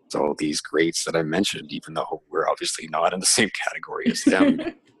as all these greats that I mentioned, even though we're obviously not in the same category as them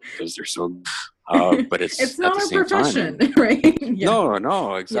because they're so. But it's It's at not the our same time. profession, right? Yeah. No,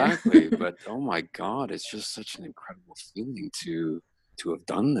 no, Yeah. exactly. But oh my God, it's just such an incredible feeling to have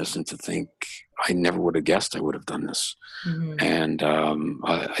done this and to think I never would have guessed I would have done this. Mhm. And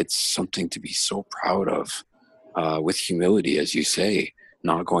it's something to be so proud of, with humility, as you say,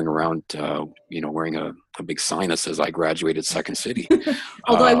 not going around, you know, wearing a big sign that says I graduated Second City.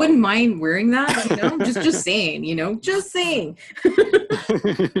 Although I wouldn't Um, mind wearing that, you know, just saying, you know, just saying.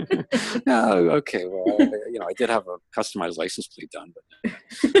 yeah, okay. Well, you know, I did have a customized license plate done,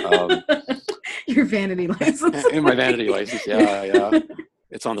 but Your vanity license. in my vanity license, Yeah. yeah, yeah,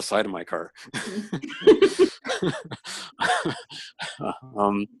 it's on the side of my car.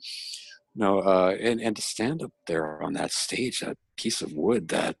 um, no, and to stand up there on that stage, that piece of wood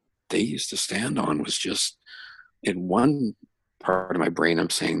that they used to stand on was just in one part of my brain, I'm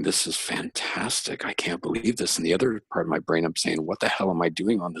saying, this is fantastic. I can't believe this. And the other part of my brain, I'm saying, what the hell am I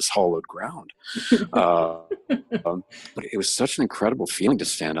doing on this hollowed ground? Uh, but it was such an incredible feeling to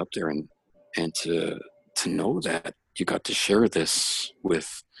stand up there and to know that you got to share this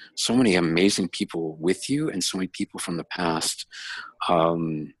with so many amazing people with you and so many people from the past.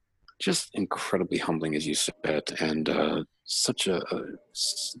 Um, just incredibly humbling, as you said, and such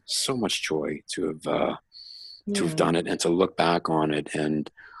so much joy to have Yeah. done it and to look back on it. And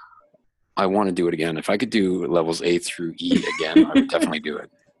I want to do it again. If I could do levels A through E again, I would definitely do it.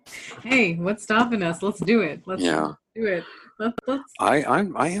 Hey, what's stopping us? Let's do it. Let's Yeah. do it. Let's.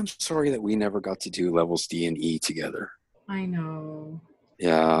 I am sorry that we never got to do levels D and E together. I know.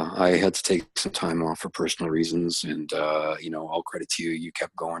 Yeah, I had to take some time off for personal reasons, and all credit to you. You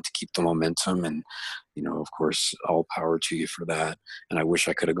kept going to keep the momentum, and of course, all power to you for that. And I wish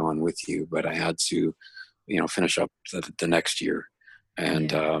I could have gone with you, but I had to, finish up the next year.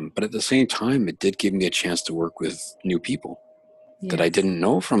 And Yeah. but at the same time, it did give me a chance to work with new people that I Yes. didn't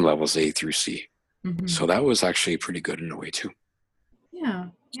know from levels A through C. Hmm. So that was actually pretty good in a way too. Yeah.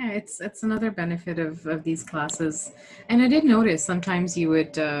 Yeah. It's another benefit of these classes, and I did notice sometimes you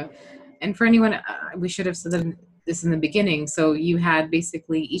would, and for anyone, we should have said this in the beginning. So you had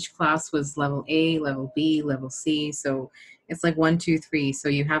basically each class was level A, level B, level C. So it's like one, two, three. So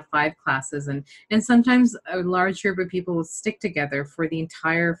you have five classes, and sometimes a large group of people will stick together for the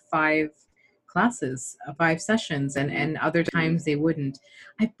entire five classes, five sessions, and other Mm-hmm. times they wouldn't.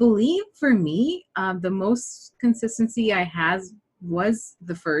 I believe for me, the most consistency I had was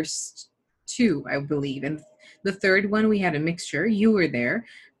the first two, I believe, and the third one we had a mixture. You were there,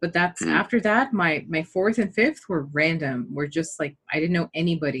 but that's Mm-hmm. after that. My fourth and fifth were random. We're just like I didn't know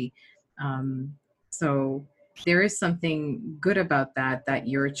anybody, so there is something good about that. That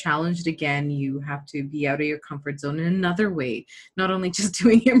you're challenged again. You have to be out of your comfort zone in another way. Not only just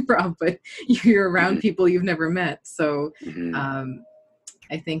doing improv, but you're around Mm-hmm. people you've never met. So Mm-hmm. um,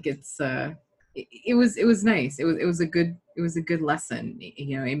 I think it was nice. It was a good lesson.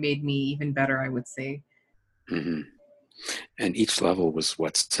 It made me even better, I would say. Mm-hmm. And each level was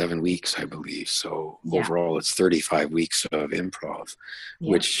what, 7 weeks, I believe. So Yeah. overall, it's 35 weeks of improv,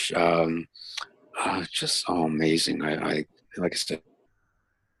 Yeah. which just amazing. I like I said,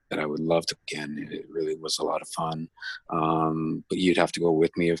 that I would love to again. It really was a lot of fun. But you'd have to go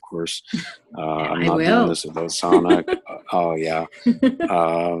with me, of course. I'm I not doing will. this without Sonic. Oh yeah.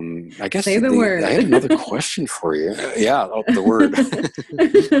 I guess Say the I had word. another question for you. Yeah, oh, the word.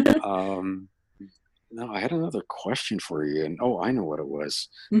 um, no, I had another question for you, and oh, I know what it was.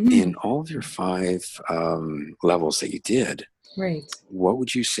 Hmm. In all of your five levels that you did, Right. what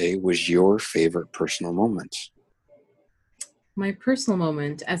would you say was your favorite personal moment? My personal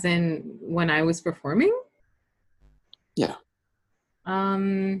moment, as in when I was performing. Yeah.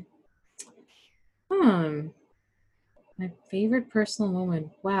 Um, hmm, my favorite personal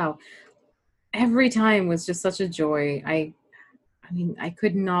moment. Wow. Every time was just such a joy. I mean, I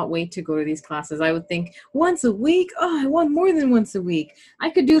could not wait to go to these classes. I would think once a week. Oh, I want more than once a week. I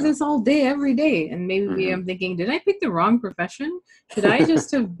could do Yeah. this all day, every day. And maybe Hmm. I'm thinking, did I pick the wrong profession? Should I just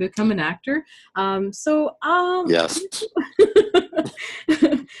have become an actor? So, Yes.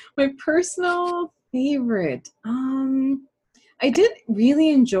 my personal favorite. I did really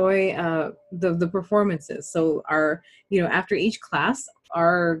enjoy the performances. So after each class,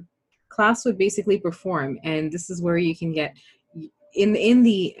 our class would basically perform, and this is where you can get in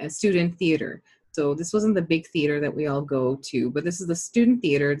the student theater. So this wasn't the big theater that we all go to, but this is the student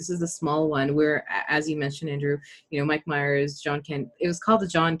theater. This is the small one where, as you mentioned, Andrew, Mike Myers, John Ken. It was called the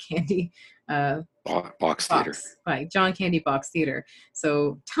John Candy uh, Box theater. Box, like John Candy Box Theater.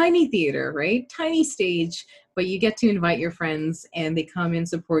 So tiny theater, right? Tiny stage, but you get to invite your friends and they come and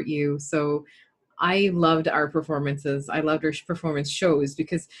support you. So I loved our performances. I loved our performance shows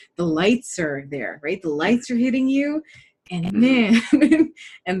because the lights are there, right? The lights are hitting you. And Mm-hmm. man,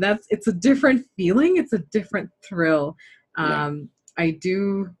 and it's a different feeling. It's a different thrill. Yeah. I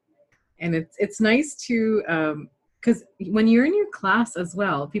do, and it's nice to because when you're in your class as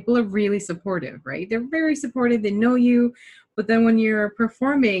well, people are really supportive, right? They're very supportive. They know you, but then when you're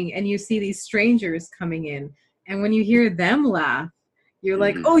performing and you see these strangers coming in, and when you hear them laugh, you're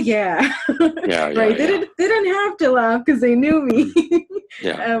like, Mm-hmm. oh yeah, Yeah. Yeah. right? They Yeah. didn't have to laugh because they knew me. Mm.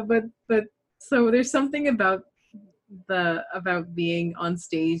 Yeah. But so there's something about being on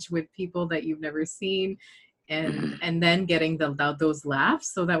stage with people that you've never seen, and Mm-hmm. then getting those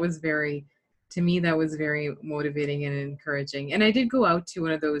laughs. So that was very, to me, that was very motivating and encouraging. And I did go out to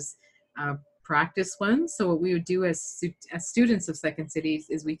one of those practice ones. So what we would do as students of Second Cities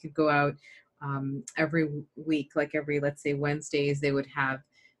is we could go out every week, like every, let's say, Wednesdays, they would have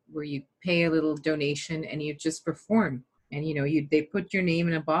where you pay a little donation and you just perform. And they put your name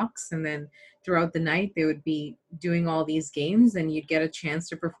in a box, and then throughout the night they would be doing all these games, and you'd get a chance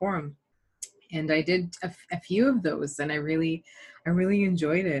to perform. And I did a few of those, and I really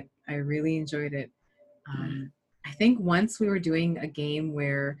enjoyed it. I really enjoyed it. I think once we were doing a game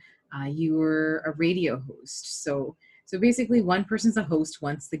where you were a radio host. So basically, one person's a host,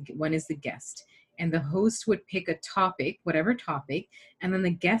 one is the guest, and the host would pick a topic, whatever topic, and then the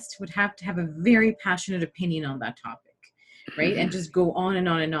guest would have to have a very passionate opinion on that topic. Right. And just go on and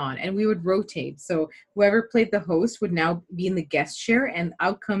on and on. And we would rotate. So whoever played the host would now be in the guest chair, and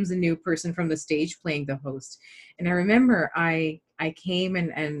out comes a new person from the stage playing the host. And I remember I came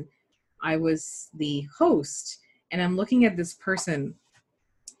and I was the host, and I'm looking at this person,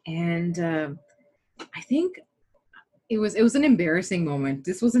 and I think it was an embarrassing moment.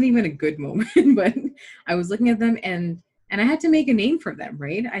 This wasn't even a good moment, but I was looking at them, and I had to make a name for them,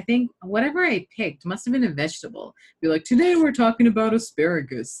 right? I think whatever I picked must have been a vegetable. Be like, today we're talking about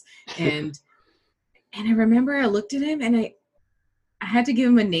asparagus. And I remember I looked at him, and I had to give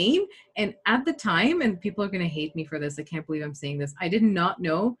him a name. And at the time, and people are going to hate me for this, I can't believe I'm saying this, I did not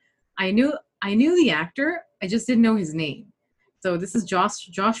know. I knew the actor, I just didn't know his name. So this is Josh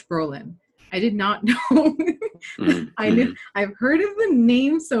Brolin. I did not know. I've heard of the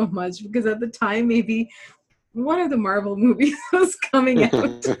name so much because at the time, maybe one of the Marvel movies was coming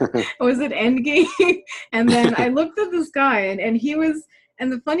out. Was it Endgame? And then I looked at this guy, and he was, and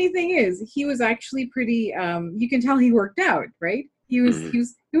the funny thing is, he was actually pretty, you can tell he worked out, right? He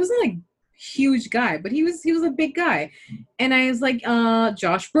wasn't like huge guy, but he was a big guy. And I was like,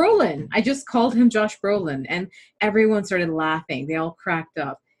 Josh Brolin. I just called him Josh Brolin, and everyone started laughing. They all cracked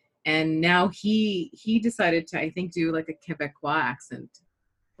up. And now he decided to, I think, do like a Quebecois accent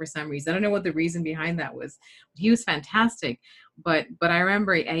for some reason. I don't know what the reason behind that was. He was fantastic. But I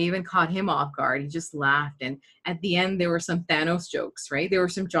remember I even caught him off guard. He just laughed. And at the end, there were some Thanos jokes, right? There were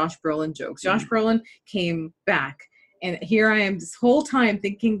some Josh Brolin jokes. Josh Brolin came back. And here I am this whole time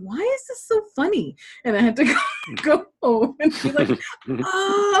thinking, why is this so funny? And I had to go home and be like,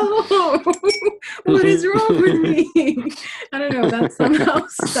 oh, what is wrong with me? I don't know. That somehow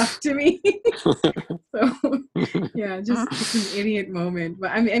stuck to me. So, yeah, just an idiot moment.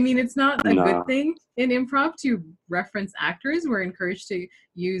 But I mean, it's not a good thing in improv to reference actors. We're encouraged to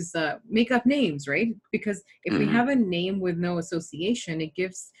use make up names, right? Because if we have a name with no association, it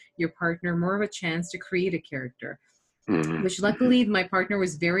gives your partner more of a chance to create a character. Which luckily my partner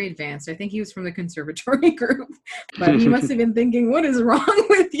was very advanced. I think he was from the conservatory group, but he must have been thinking, what is wrong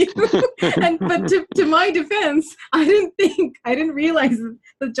with you? But to my defense, I didn't realize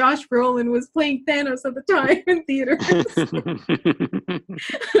that Josh Brolin was playing Thanos at the time in theaters.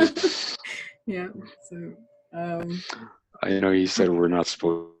 Yeah. So I know you said we're not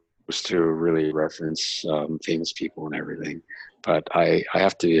supposed to really reference famous people and everything, but I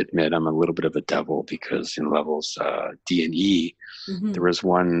have to admit I'm a little bit of a devil, because in levels D and E, there was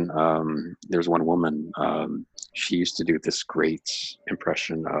one woman. She used to do this great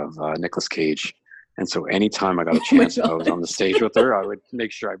impression of Nicolas Cage, and so anytime I got a chance, if I was on the stage with her, I would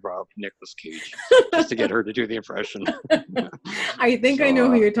make sure I brought up Nicolas Cage just to get her to do the impression. I think I know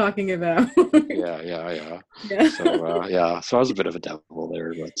who you're talking about. Yeah. So I was a bit of a devil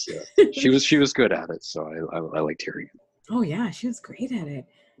there, but she was good at it, so I liked hearing it. Oh yeah, she was great at it.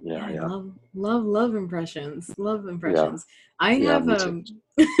 Yeah. Love impressions. Love impressions. Yeah. I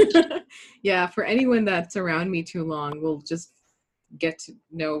have for anyone that's around me too long will just get to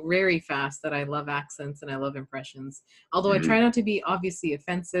know very fast that I love accents and I love impressions. Although I try not to be obviously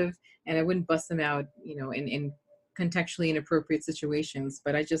offensive, and I wouldn't bust them out, in contextually inappropriate situations.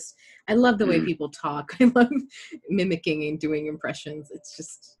 But I love the way people talk. I love mimicking and doing impressions. It's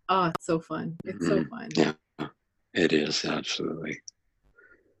just, it's so fun. It's so fun. Yeah, it is, absolutely.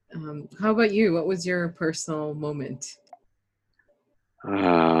 How about you? What was your personal moment?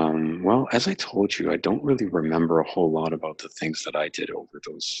 Well, as I told you, I don't really remember a whole lot about the things that I did over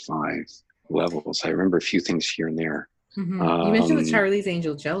those 5 levels. I remember a few things here and there. You mentioned the Charlie's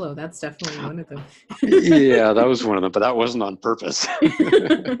Angel Jello. That's definitely one of them. Yeah, that was one of them, but that wasn't on purpose.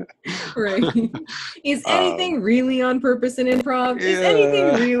 Right. Is anything really on purpose in improv? Is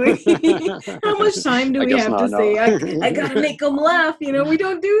anything really? How much time do we have to say, I gotta make them laugh? We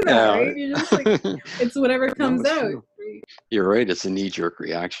don't do that, right? You're just like, it's whatever comes out. True. You're right. It's a knee-jerk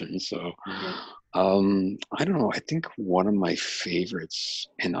reaction. So, I don't know. I think one of my favorites,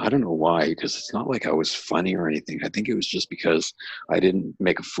 and I don't know why, because it's not like I was funny or anything. I think it was just because I didn't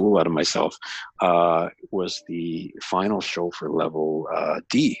make a fool out of myself, was the final show for level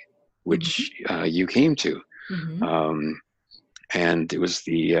D. Mm-hmm. which you came to. Mm-hmm. Um, and it was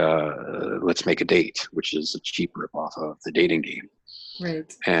the Let's Make a Date, which is a cheap ripoff of the dating game.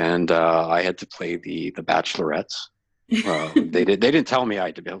 Right. And I had to play the Bachelorettes. They didn't tell me I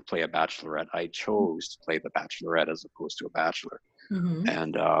had to play a Bachelorette. I chose to play the Bachelorette as opposed to a Bachelor. Mm-hmm.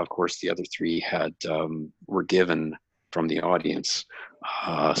 And of course, the other three had were given from the audience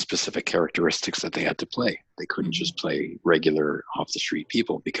specific characteristics that they had to play. They couldn't Mm-hmm. just play regular off the street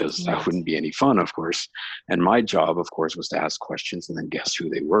people because that Right. wouldn't be any fun, of course. And my job, of course, was to ask questions and then guess who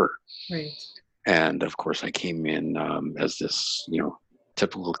they were. Right. And of course, I came in as this,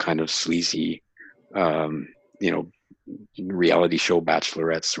 typical kind of sleazy, um, you know, reality show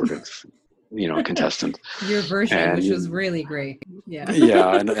bachelorette sort of, contestant. Your version, which was And really great. Yeah.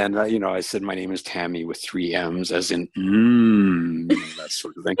 yeah, and I said my name is Tammy with three M's, as in that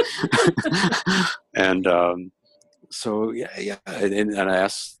sort of thing. And so yeah, and I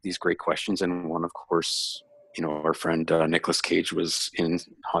asked these great questions, and one, of course, our friend Nicolas Cage was in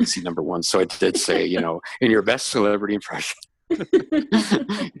hot seat number one. So I did say, in your best celebrity impression,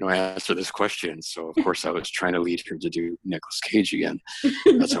 answer this question. So of course I was trying to lead her to do Nicolas Cage again.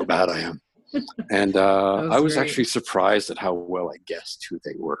 That's how bad I am. And That I was was great. actually surprised at how well I guessed who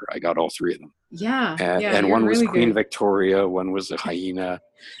they were. I got all three of them. Yeah. Yeah. And You're one was really Queen good. Victoria, one was a hyena,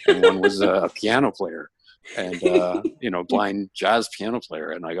 and one was a piano player, and blind jazz piano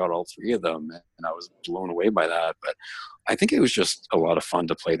player. And I got all three of them, and I was blown away by that. But I think it was just a lot of fun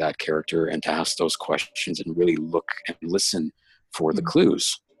to play that character and to ask those questions and really look and listen for the Mhm.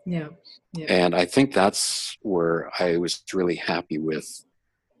 clues. Yeah. Yeah. And I think that's where I was really happy with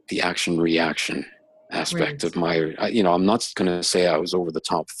the action reaction aspect Right. of my, I'm not going to say I was over the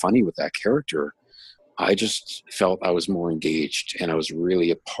top funny with that character. I just felt I was more engaged, and I was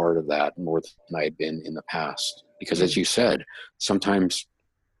really a part of that more than I had been in the past. Because as Right. you said, sometimes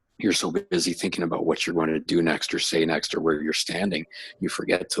you're so busy thinking about what you're going to do next or say next or where you're standing, you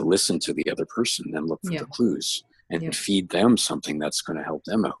forget to listen to the other person and look for Yeah. the clues Yeah. and feed them something that's going to help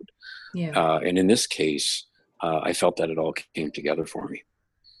them out. Yeah. And in this case, I felt that it all came together for me.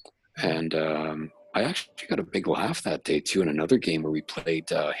 And I actually got a big laugh that day too in another game where we played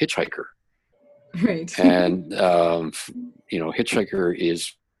Hitchhiker. Right. And Hitchhiker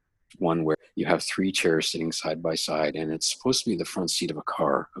is one where you have three chairs sitting side by side, and it's supposed to be the front seat of a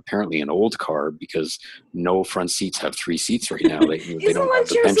car, apparently an old car, because no front seats have three seats right now. They Isn't don't one have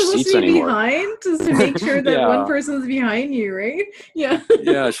the chair bench supposed to seats be anymore. behind just to make sure that one Yeah, person's behind you, right? Yeah.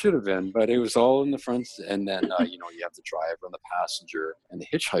 yeah, it should have been, but it was all in the front. And then you have the driver and the passenger, and the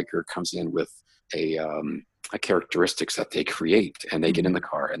hitchhiker comes in with a characteristics that they create, and they get in the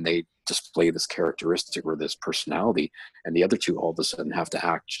car and they display this characteristic or this personality, and the other two all of a sudden have to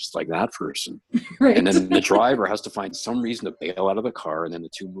act just like that person. Right. And then the driver has to find some reason to bail out of the car, and then the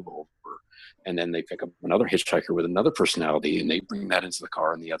two move over, and then they pick up another hitchhiker with another personality, and they bring that into the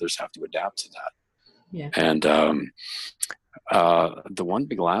car, and the others have to adapt to that. Yeah. And the one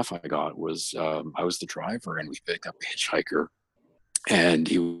big laugh I got was I was the driver, and we picked up a hitchhiker, and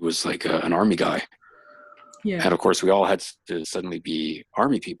he was like an army guy. Yeah. And of course, we all had to suddenly be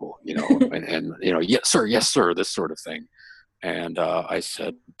army people, and yes, sir, this sort of thing. And I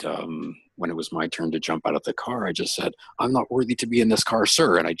said, when it was my turn to jump out of the car, I just said, "I'm not worthy to be in this car,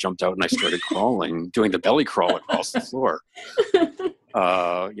 sir." And I jumped out and I started crawling, doing the belly crawl across the floor.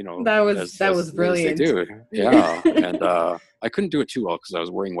 That was brilliant. As they do. Yeah. And I couldn't do it too well because I was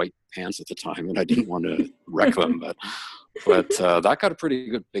wearing white pants at the time and I didn't want to wreck them. But that got a pretty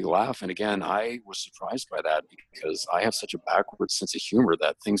good big laugh. And again, I was surprised by that because I have such a backward sense of humor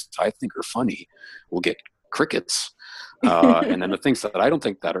that things I think are funny will get crickets. And then the things that I don't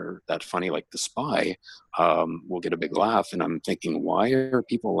think that are that funny, like The Spy, will get a big laugh. And I'm thinking, why are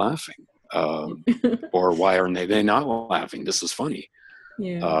people laughing? Or why are they not laughing? This is funny.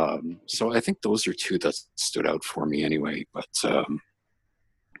 Yeah. So I think those are two that stood out for me anyway. But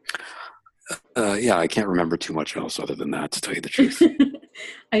yeah, I can't remember too much else other than that, to tell you the truth.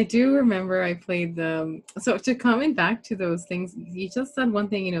 I do remember I played them. So to comment back to those things, you just said one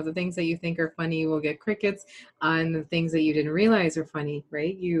thing, the things that you think are funny will get crickets, and the things that you didn't realize are funny,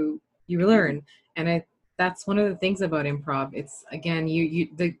 right? You learn. And that's one of the things about improv. It's, again,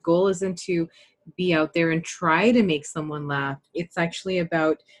 the goal isn't to be out there and try to make someone laugh. It's actually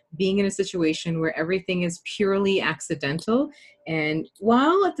about being in a situation where everything is purely accidental, and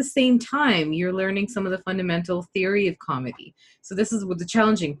while at the same time you're learning some of the fundamental theory of comedy. So this is what the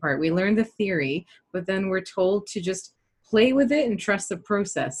challenging part. We learn the theory, but then we're told to just play with it and trust the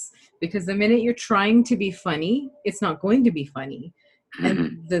process, because the minute you're trying to be funny, it's not going to be funny.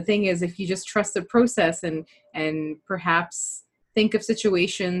 And the thing is, if you just trust the process and perhaps think of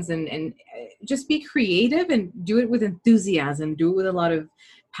situations and just be creative and do it with enthusiasm, do it with a lot of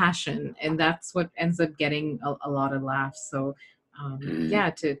passion. And that's what ends up getting a lot of laughs. So Mm. yeah,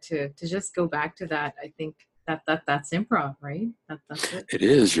 to just go back to that, I think that's improv, right? That's it. It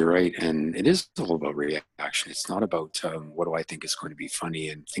is, you're right. And it is all about reaction. It's not about what do I think is going to be funny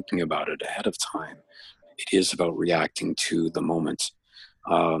and thinking about it ahead of time. It is about reacting to the moment.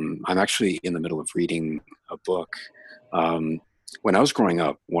 I'm actually in the middle of reading a book. Um, when I was growing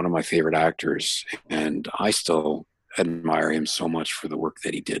up, one of my favorite actors, and I still admire him so much for the work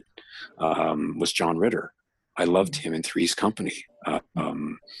that he did, was John Ritter. I loved him in Three's Company.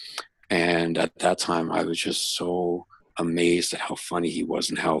 And at that time, I was just so amazed at how funny he was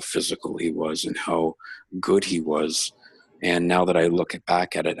and how physical he was and how good he was. And now that I look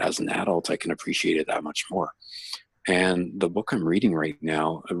back at it as an adult, I can appreciate it that much more. And the book I'm reading right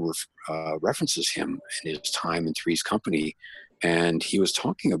now references him and his time in Three's Company. And he was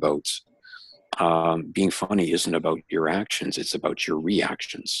talking about being funny isn't about your actions, it's about your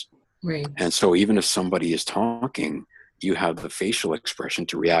reactions. Right. And so even if somebody is talking, you have the facial expression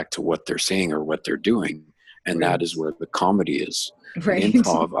to react to what they're saying or what they're doing. And that Right. is where the comedy is. And Right.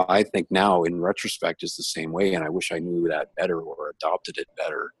 improv, I think now in retrospect is the same way. And I wish I knew that better or adopted it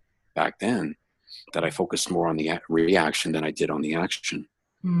better back then, that I focused more on the reaction than I did on the action.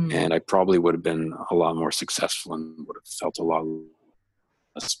 Mm. And I probably would have been a lot more successful and would have felt a lot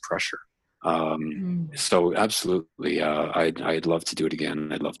less pressure. Mm. So absolutely, I'd love to do it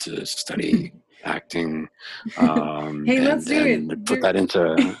again. I'd love to study acting, Hey, let's do it. and put that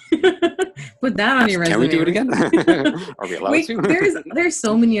into. Put that on your Can we resume, do it right? again? Are we allowed Wait, to? there's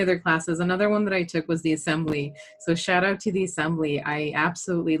so many other classes. Another one that I took was the assembly. So shout out to the assembly. I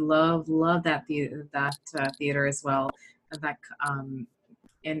absolutely love that theater as well. That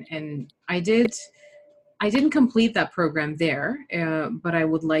and I didn't complete that program there, but I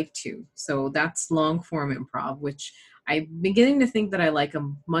would like to. So that's long form improv, which I'm beginning to think that I like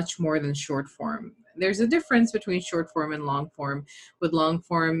them much more than short form. There's a difference between short form and long form. With long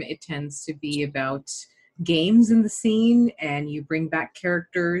form, it tends to be about games in the scene, and you bring back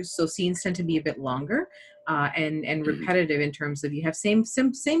characters. So scenes tend to be a bit longer. And Mhm, repetitive in terms of you have same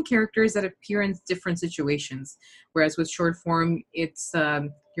characters that appear in different situations, whereas with short form it's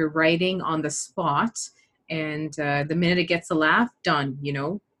you're writing on the spot, and the minute it gets a laugh, done.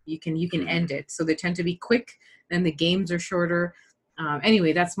 You can mhm. end it. So they tend to be quick, and the games are shorter.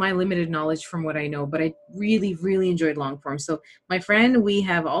 Anyway, that's my limited knowledge from what I know, but I really enjoyed long form. So my friend, we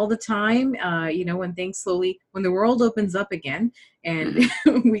have all the time, when things when the world opens up again, and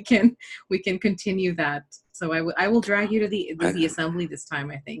Mhm. we can continue that. So I will drag you to the I, assembly this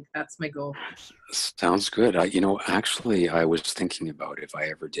time. I think that's my goal. sounds good. Actually, I was thinking about if I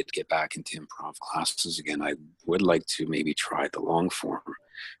ever did get back into improv classes again, I would like to maybe try the long form,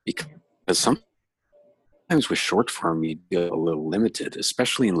 because Yeah. some sometimes with short form you feel a little limited,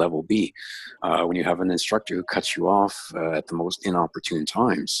 especially in level B, when you have an instructor who cuts you off at the most inopportune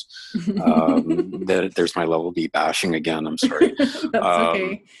times. There's my level B bashing again. I'm sorry, That's um,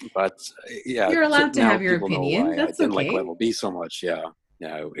 okay. but yeah, You're allowed to now have your people know opinion. why I That's didn't like okay. level B so much. Yeah,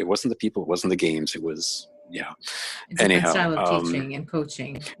 yeah, it wasn't the people, it wasn't the games, it was yeah. A different Anyhow, style of teaching and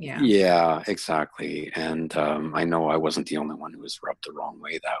coaching. Yeah. yeah, exactly, and I know I wasn't the only one who was rubbed the wrong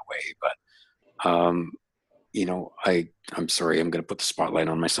way that way, but. Um, I'm sorry, I'm going to put the spotlight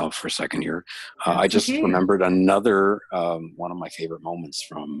on myself for a second here. I That's just okay. remembered another one of my favorite moments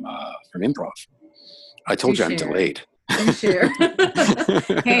from improv. I Do told you I'm share. delayed. Do share.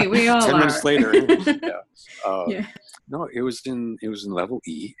 Hey, we all 10 minutes are. later, yeah. Yeah. No, it was in level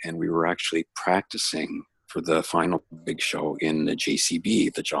E, and we were actually practicing for the final big show in the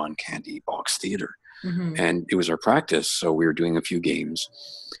JCB, the John Candy Box Theater, Hmm. and it was our practice. So we were doing a few games,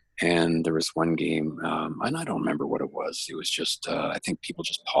 and there was one game, and I don't remember what it was. It was just, I think people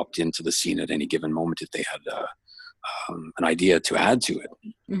just popped into the scene at any given moment if they had an idea to add to it.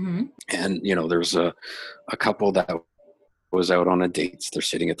 Hmm. And, there was a couple that was out on a date. They're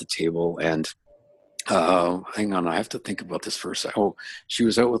sitting at the table, and hang on, I have to think about this for a second. Oh, she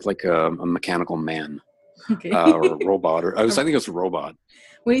was out with like a mechanical man Okay. or a robot, or I think it was a robot.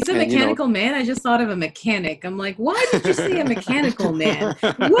 When you said And, mechanical man, I just thought of a mechanic. I'm like, why did you say a mechanical man?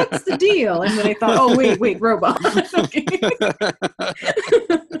 What's the deal? And then I thought, oh, wait, robot. Okay.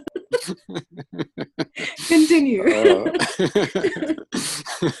 Continue. uh,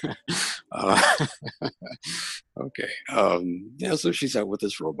 uh, okay. Yeah, so she's out with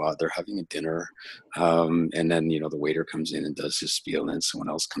this robot. They're having a dinner. And then, the waiter comes in and does his spiel, and then someone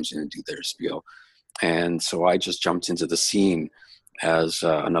else comes in and do their spiel. And so I just jumped into the scene, as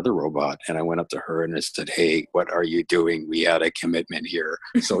another robot, and I went up to her and I said, "Hey, what are you doing? We had a commitment here."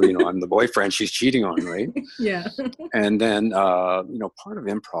 So I'm the boyfriend she's cheating on, right? Yeah. And then part of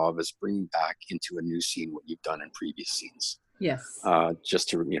improv is bringing back into a new scene what you've done in previous scenes. Yes. Just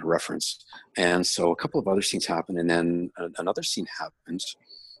to reference. And so a couple of other scenes happened, and then another scene happened,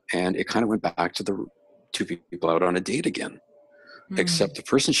 and it kind of went back to the two people out on a date again. Except the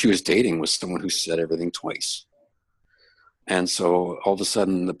person she was dating was someone who said everything twice. And so all of a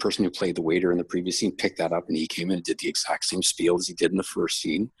sudden, the person who played the waiter in the previous scene picked that up, and he came in and did the exact same spiel as he did in the first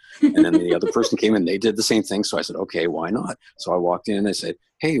scene. And then the other person came in, they did the same thing. So I said, okay, why not? So I walked in and I said,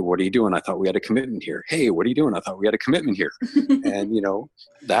 "Hey, what are you doing? I thought we had a commitment here. Hey, what are you doing? I thought we had a commitment here." And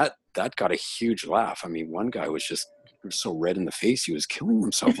that got a huge laugh. I mean, one guy was so red in the face, he was killing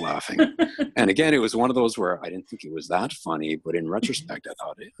himself laughing. And again, it was one of those where I didn't think it was that funny, but in retrospect, I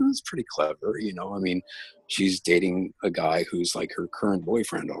thought it was pretty clever. I mean, she's dating a guy who's like her current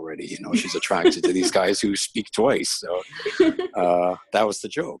boyfriend already. She's attracted to these guys who speak twice. So that was the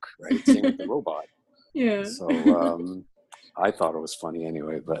joke, right? Same with the robot. Yeah. So I thought it was funny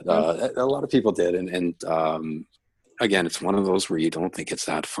anyway, but a lot of people did. And again, it's one of those where you don't think it's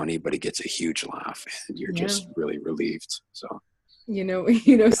that funny, but it gets a huge laugh, and you're just really relieved. So, so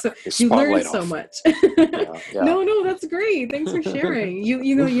you learn so much. Yeah. No, that's great. Thanks for sharing.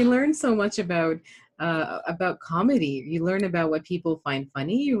 You learn so much about comedy. You learn about what people find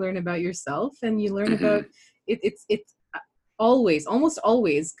funny. You learn about yourself, and you learn about it. It's almost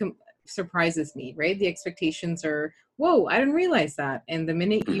always surprises me, right? The expectations are, whoa, I didn't realize that. And the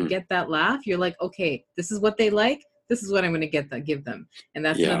minute you get that laugh, you're like, okay, this is what they like. This is what I'm going to give them. And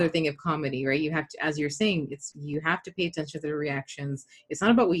that's another thing of comedy, right? You have to, as you're saying, you have to pay attention to the reactions. It's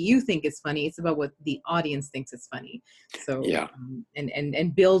not about what you think is funny. It's about what the audience thinks is funny. So,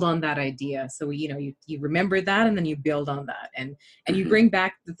 and build on that idea. So, you remember that, and then you build on that, and you bring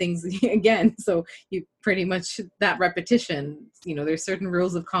back the things again. So you pretty much, that repetition, there's certain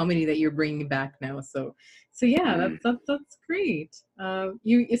rules of comedy that you're bringing back now. So yeah, that's great.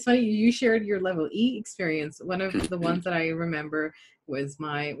 It's funny you shared your level E experience. One of the ones that I remember was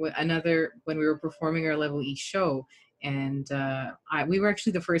another when we were performing our level E show, and we were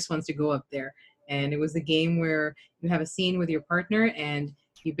actually the first ones to go up there. And it was a game where you have a scene with your partner, and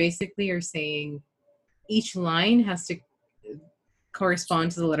you basically are saying each line has to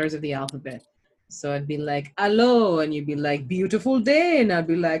correspond to the letters of the alphabet. So I'd be like, "Hello," and you'd be like, "Beautiful day," and I'd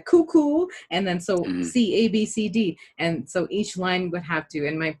be like, "Cuckoo," and then so C, A, B, C, D, and so each line would have to.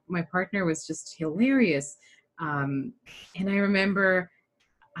 And my partner was just hilarious, and I remember,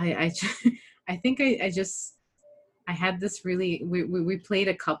 I think I had this really. We played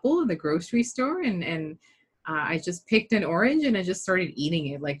a couple in the grocery store, and I just picked an orange and I just started eating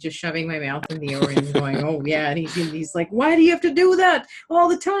it, like just shoving my mouth in the orange, going, "Oh yeah." And he's like, "Why do you have to do that all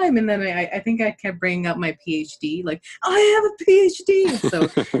the time?" And then I think I kept bringing up my PhD, like, "I have a PhD." So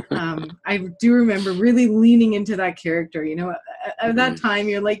I do remember really leaning into that character. At that time,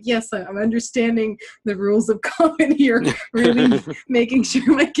 you're like, "Yes, I'm understanding the rules of comedy." You're really making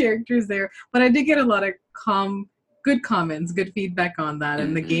sure my character's there. But I did get a lot of good comments, good feedback on that,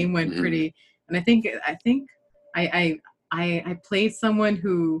 and the game went pretty. And I think I played someone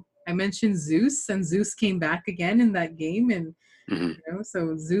who I mentioned Zeus, and Zeus came back again in that game, and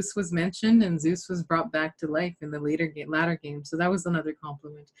so Zeus was mentioned, and Zeus was brought back to life in the latter game. So that was another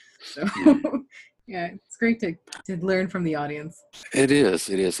compliment. So yeah, it's great to learn from the audience. It is,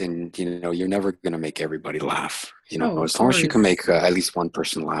 and you're never going to make everybody laugh. As long as you can make at least one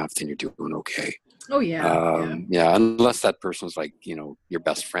person laugh, then you're doing okay. Oh yeah. Yeah, unless that person's like your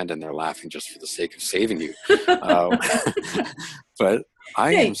best friend and they're laughing just for the sake of saving you. But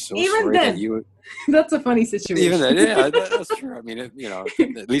I am so sorry that you. That's a funny situation. Even that, yeah, that's true. I mean,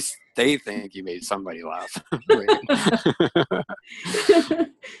 at least they think you made somebody laugh.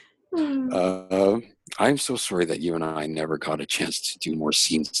 I'm so sorry that you and I never got a chance to do more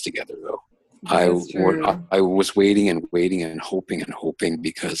scenes together, though. I was waiting and hoping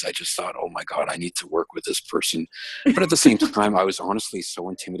because I just thought, oh my God, I need to work with this person. But at the same time, I was honestly so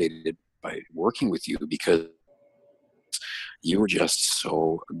intimidated by working with you because you were just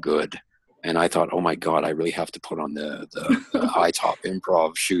so good. And I thought, oh my God, I really have to put on the high top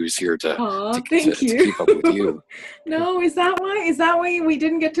improv shoes here to keep up with you. No, is that why we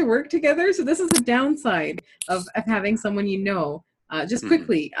didn't get to work together? So this is a downside of having someone just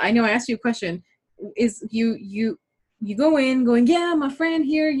quickly, I know I asked you a question. Is you you go in going, yeah, my friend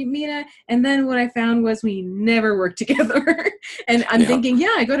here, you meet her. And then what I found was we never worked together. And I'm Yeah. thinking,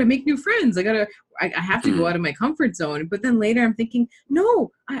 yeah, I got to make new friends. I have to go Mm. out of my comfort zone. But then later I'm thinking,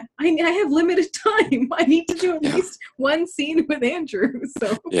 no, I have limited time. I need to do at Yeah. least one scene with Andrew.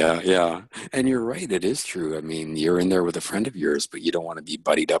 So Yeah, yeah. And you're right, it is true. I mean, you're in there with a friend of yours, but you don't want to be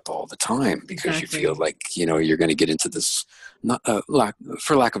buddied up all the time because you feel exactly, like, you're going to get into this, not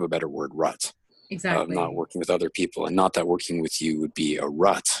for lack of a better word, rut of not exactly. working with other people. And not that working with you would be a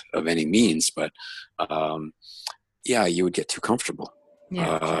rut of any means, but um, yeah, you would get too comfortable.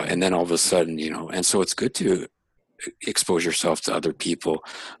 Yeah, true. And then all of a sudden, and so it's good to expose yourself to other people.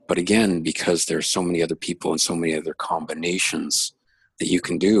 But again, because there's so many other people and so many other combinations that you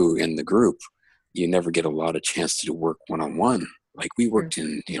can do in the group, you never get a lot of chance to work one-on-one. Like we True. worked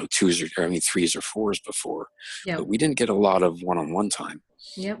in, twos or I mean threes or fours before, but Yep. we didn't get a lot of one-on-one time.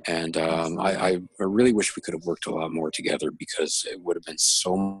 Yep. And Absolutely. I really wish we could have worked a lot more together because it would have been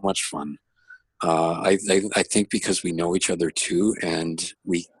so much fun. I think because we know each other too, and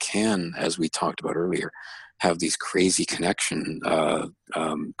we can, as we talked about earlier, have these crazy connection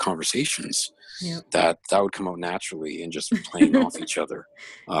conversations Yep. that would come out naturally and just playing off each other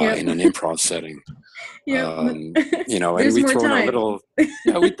Yep. in an improv setting. Yep. And There's we more throw in our time. little,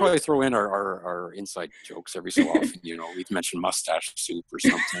 yeah, we'd probably throw in our inside jokes every so often. We'd mention mustache soup or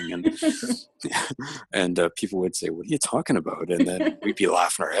something, and people would say, "What are you talking about?" And then we'd be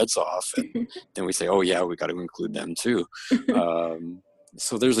laughing our heads off, and then we say, "Oh yeah, we got to include them too." Um,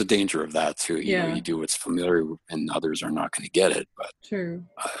 so there's a danger of that too. Yeah, You do what's familiar, and others are not going to get it. But true.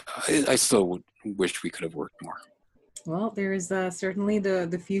 I still wish we could have worked more. Well, there's certainly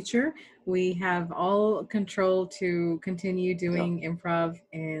the future. We have all control to continue Yeah. doing improv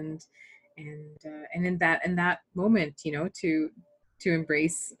and in that moment, to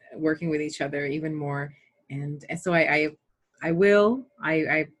embrace working with each other even more. And so I will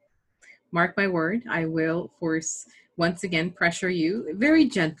I mark my word, I will force once again pressure you very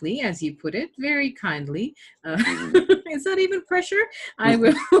gently, as you put it, very kindly. Hmm. Is that even pressure? I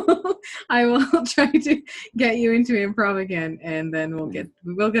will, I will try to get you into improv again, and then we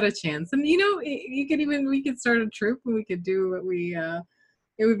will get a chance. And you could even we could start a troupe, and we could do what we.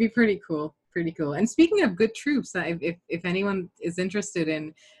 It would be pretty cool, pretty cool. And speaking of good troops, if anyone is interested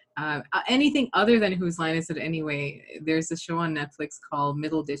in anything other than Whose Line Is It Anyway, there's a show on Netflix called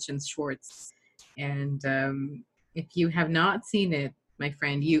Middle Ditch and Shorts, and if you have not seen it, my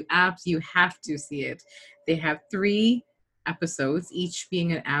friend, you have to see it. They have 3 episodes, each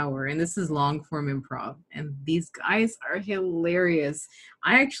being an hour, and this is long form improv, and these guys are hilarious.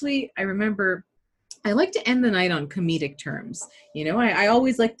 I remember I like to end the night on comedic terms. I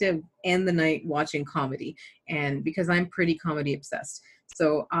always like to end the night watching comedy, and because I'm pretty comedy obsessed.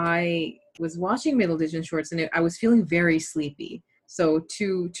 So I was watching Middle Ditch and Shorts, and I was feeling very sleepy. So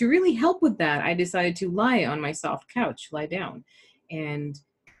to really help with that, I decided to lie on my soft couch, lie down, and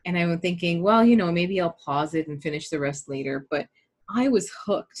and I was thinking, well, maybe I'll pause it and finish the rest later. But I was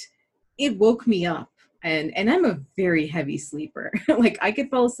hooked. It woke me up, and I'm a very heavy sleeper. Like I could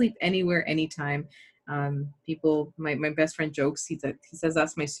fall asleep anywhere, anytime. My best friend jokes, he says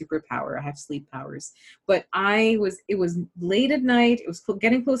that's my superpower. I have sleep powers. But it was late at night. It was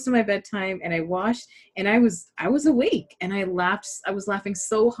getting close to my bedtime, and I washed, and I was awake, and I was laughing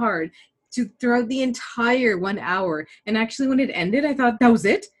so hard throughout the entire 1 hour. And actually, when it ended, I thought that was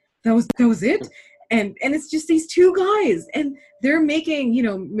it. That was it. And it's just these 2 guys, and they're making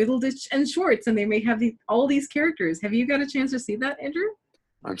Middle Ditch and Shorts, and they may have all these characters. Have you got a chance to see that, Andrew?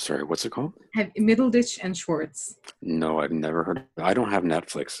 I'm sorry, what's it called? Have Middle Ditch and Schwartz. No, I've never heard. I don't have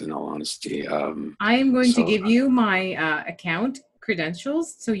Netflix, in all honesty. I am going to So, give you my account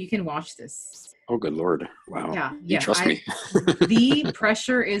credentials so you can watch this. oh, good Lord. Wow. Yeah, You yeah. trust me. The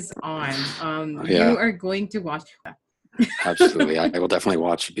pressure is on. You Yeah, are going to watch. absolutely. I will definitely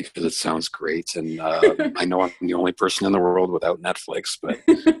watch it because it sounds great. And I know I'm the only person in the world without Netflix, but,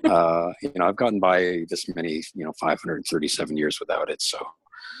 I've gotten by this many, 537 years without it. So,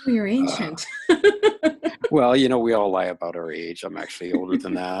 You're uh, ancient. well, we all lie about our age. I'm actually older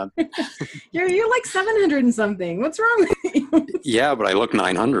than that. You're like 700 and something. What's wrong with you? Yeah, but I look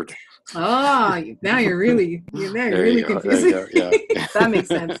 900. Oh, now you're There really you go. There confusing. you go. Yeah. That makes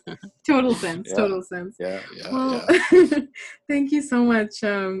sense. Total sense. Yeah. Total sense. Yeah. Yeah. Well, Yeah. thank you so much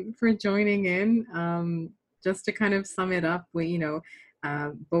for joining in. Just to kind of sum it up,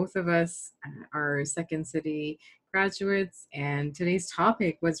 both of us are Second City graduates, and today's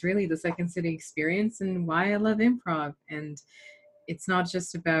topic was really the Second City experience and why I love improv. And it's not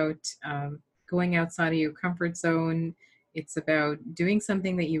just about going outside of your comfort zone. It's about doing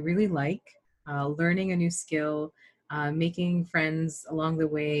something that you really like, learning a new skill, making friends along the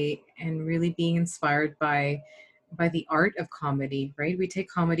way, and really being inspired by the art of comedy, right? We take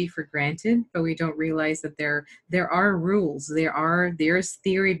comedy for granted, but we don't realize that there are rules. There's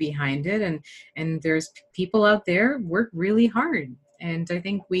theory behind it, and there's people out there work really hard. And I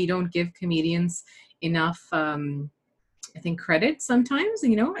think we don't give comedians enough I think credit sometimes,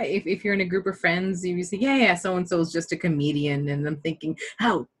 if you're in a group of friends, you say, yeah, so and so is just a comedian, and I'm thinking,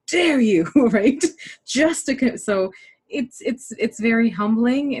 how dare you, right? So it's very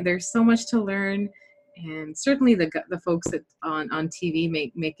humbling. There's so much to learn, and certainly the folks that on TV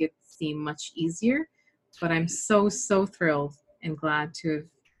make it seem much easier. But I'm so thrilled and glad to have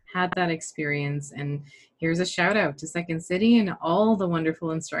had that experience. And here's a shout out to Second City and all the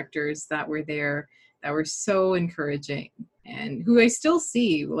wonderful instructors that were there, that were so encouraging, and who I still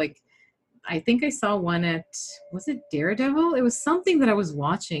see. Like, I think I saw one at, was it Daredevil? It was something that I was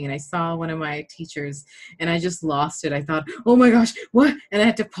watching, and I saw one of my teachers, and I just lost it. I thought, oh my gosh, what? And I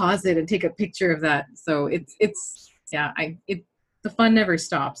had to pause it and take a picture of that. So yeah, the fun never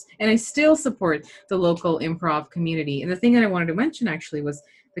stops. And I still support the local improv community. And the thing that I wanted to mention actually was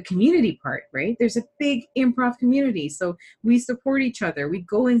the community part, right? There's a big improv community. So we support each other. We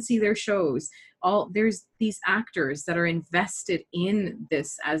go and see their shows. There's these actors that are invested in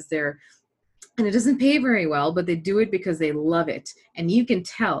this as their, and it doesn't pay very well, but they do it because they love it. And you can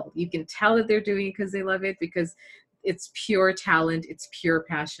tell that they're doing it because they love it, because it's pure talent, it's pure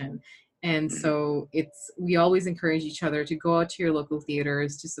passion. And so we always encourage each other to go out to your local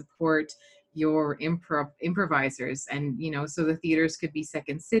theaters to support your improvisers. And so the theaters could be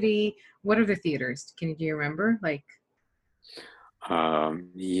Second City. What are the theaters? Do you remember? Like,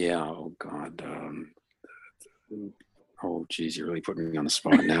 yeah, oh God. Oh, geez, you're really putting me on the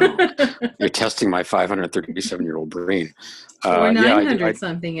spot now. You're testing my 537-year-old brain. Or Yeah, 900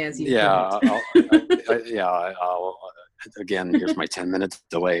 something, as you yeah, put it. yeah, again, here's my 10-minute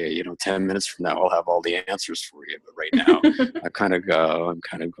delay. 10 minutes from now, I'll have all the answers for you. But right now, I'm kind of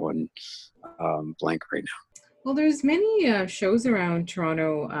going blank right now. Well, there's many shows around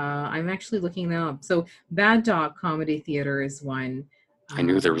Toronto. I'm actually looking them up. So Bad Dog Comedy Theater is one. I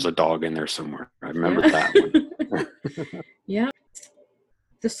knew there was a dog in there somewhere. I remember Yeah. that one. Yeah.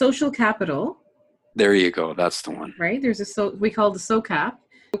 The Social Capital. There you go. That's the one. Right? We call the SoCap,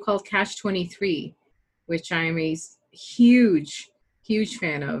 called Cash 23, which I'm a huge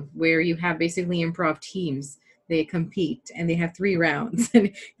fan of, where you have basically improv teams. They compete and they have 3 rounds.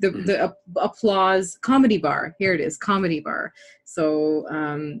 And the applause comedy bar. Here it is, comedy bar. So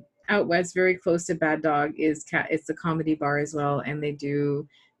out west, very close to Bad Dog, it's a comedy bar as well, and they do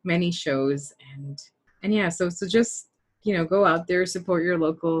many shows. And yeah, so just go out there, support your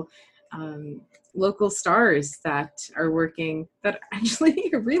local stars that are working, that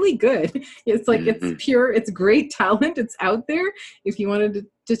actually are really good. It's like, it's great talent. It's out there. If you wanted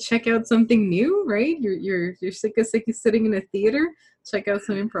to check out something new, right? You're sick of sitting in a theater, check out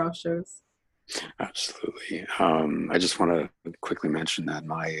some improv shows. Absolutely. I just want to quickly mention that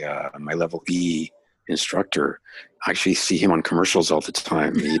my level E instructor, I actually see him on commercials all the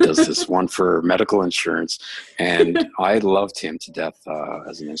time. He does this one for medical insurance, and I loved him to death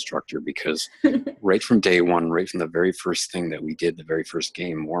as an instructor, because right from day one, right from the very first thing that we did, the very first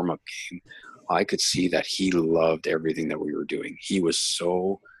warm-up game, I could see that he loved everything that we were doing. He was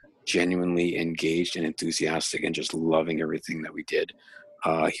so genuinely engaged and enthusiastic and just loving everything that we did.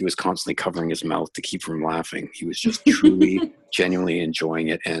 He was constantly covering his mouth to keep from laughing. He was just truly, genuinely enjoying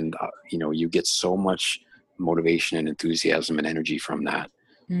it. And, you get so much motivation and enthusiasm and energy from that.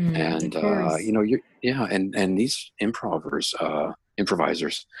 And, and these improvisers,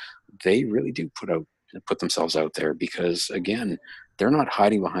 they really do put themselves out there, because, again, they're not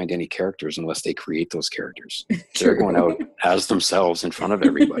hiding behind any characters unless they create those characters. They're going out as themselves in front of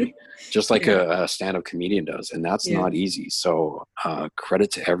everybody, just like a stand-up comedian does. And that's not easy. So credit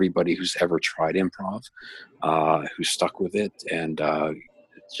to everybody who's ever tried improv, who's stuck with it. And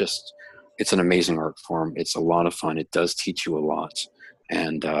it's an amazing art form. It's a lot of fun. It does teach you a lot.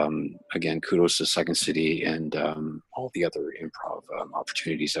 And again, kudos to Second City and all the other improv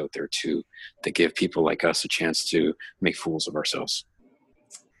opportunities out there too, that give people like us a chance to make fools of ourselves.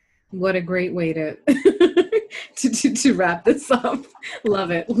 What a great way to to wrap this up.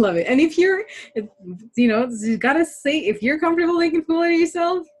 Love it. And if you're, you gotta say, if you're comfortable making fool of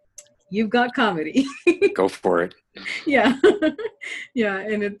yourself, you've got comedy. Go for it. Yeah. Yeah.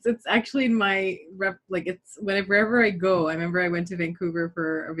 And it's actually in my it's whenever I go. I remember I went to Vancouver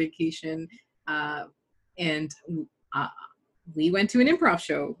for a vacation, and we went to an improv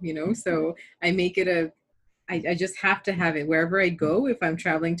show, so I make it I just have to have it wherever I go. If I'm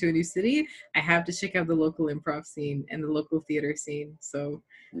traveling to a new city, I have to check out the local improv scene and the local theater scene. So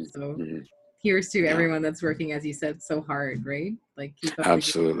Mm-hmm. here's to Yeah, everyone that's working, as you said, so hard, right? Like keep up the game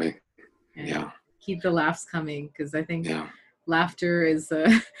absolutely. and Yeah, keep the laughs coming, because I think yeah. laughter is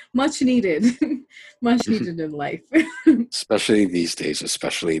much needed, much needed in life. Especially these days,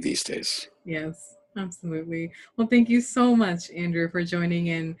 especially these days. Yes, absolutely. Well, thank you so much, Andrew, for joining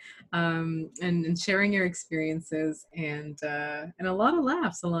in, and sharing your experiences, and a lot of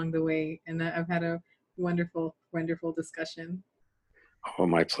laughs along the way. And I've had a wonderful, wonderful discussion. Oh,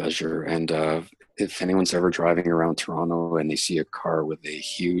 my pleasure. And if anyone's ever driving around Toronto and they see a car with a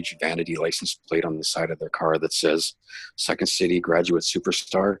huge vanity license plate on the side of their car that says Second City Graduate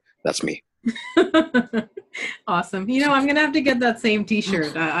Superstar, that's me. Awesome. You know, I'm gonna have to get that same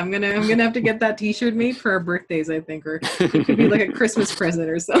T-shirt. I'm gonna have to get that T-shirt made for our birthdays, I think, or it could be like a Christmas present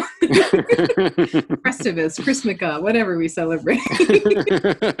or so. Festivus, Chrismica, whatever we celebrate.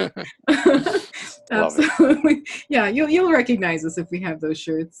 Love it. Absolutely. Yeah, you'll recognize us if we have those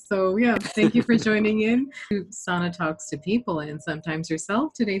shirts. So yeah, thank you for joining in to Sana Talks to People and Sometimes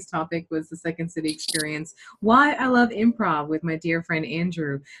Yourself. Today's topic was the Second City Experience, why I love improv, with my dear friend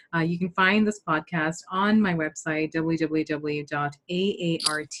Andrew. You can find this podcast on my website,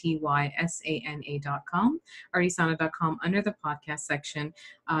 www.aartysana.com, artisana.com, under the podcast section.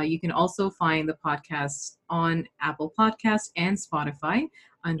 You can also find the podcast on Apple Podcasts and Spotify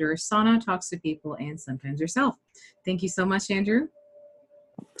under Sana Talks to People and Sometimes Yourself. Thank you so much, Andrew.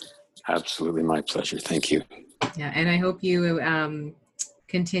 Absolutely my pleasure. Thank you. Yeah, and I hope you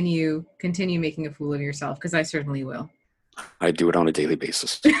continue making a fool of yourself, because I certainly will. I do it on a daily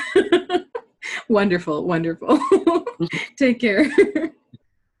basis. Wonderful, wonderful. Take care.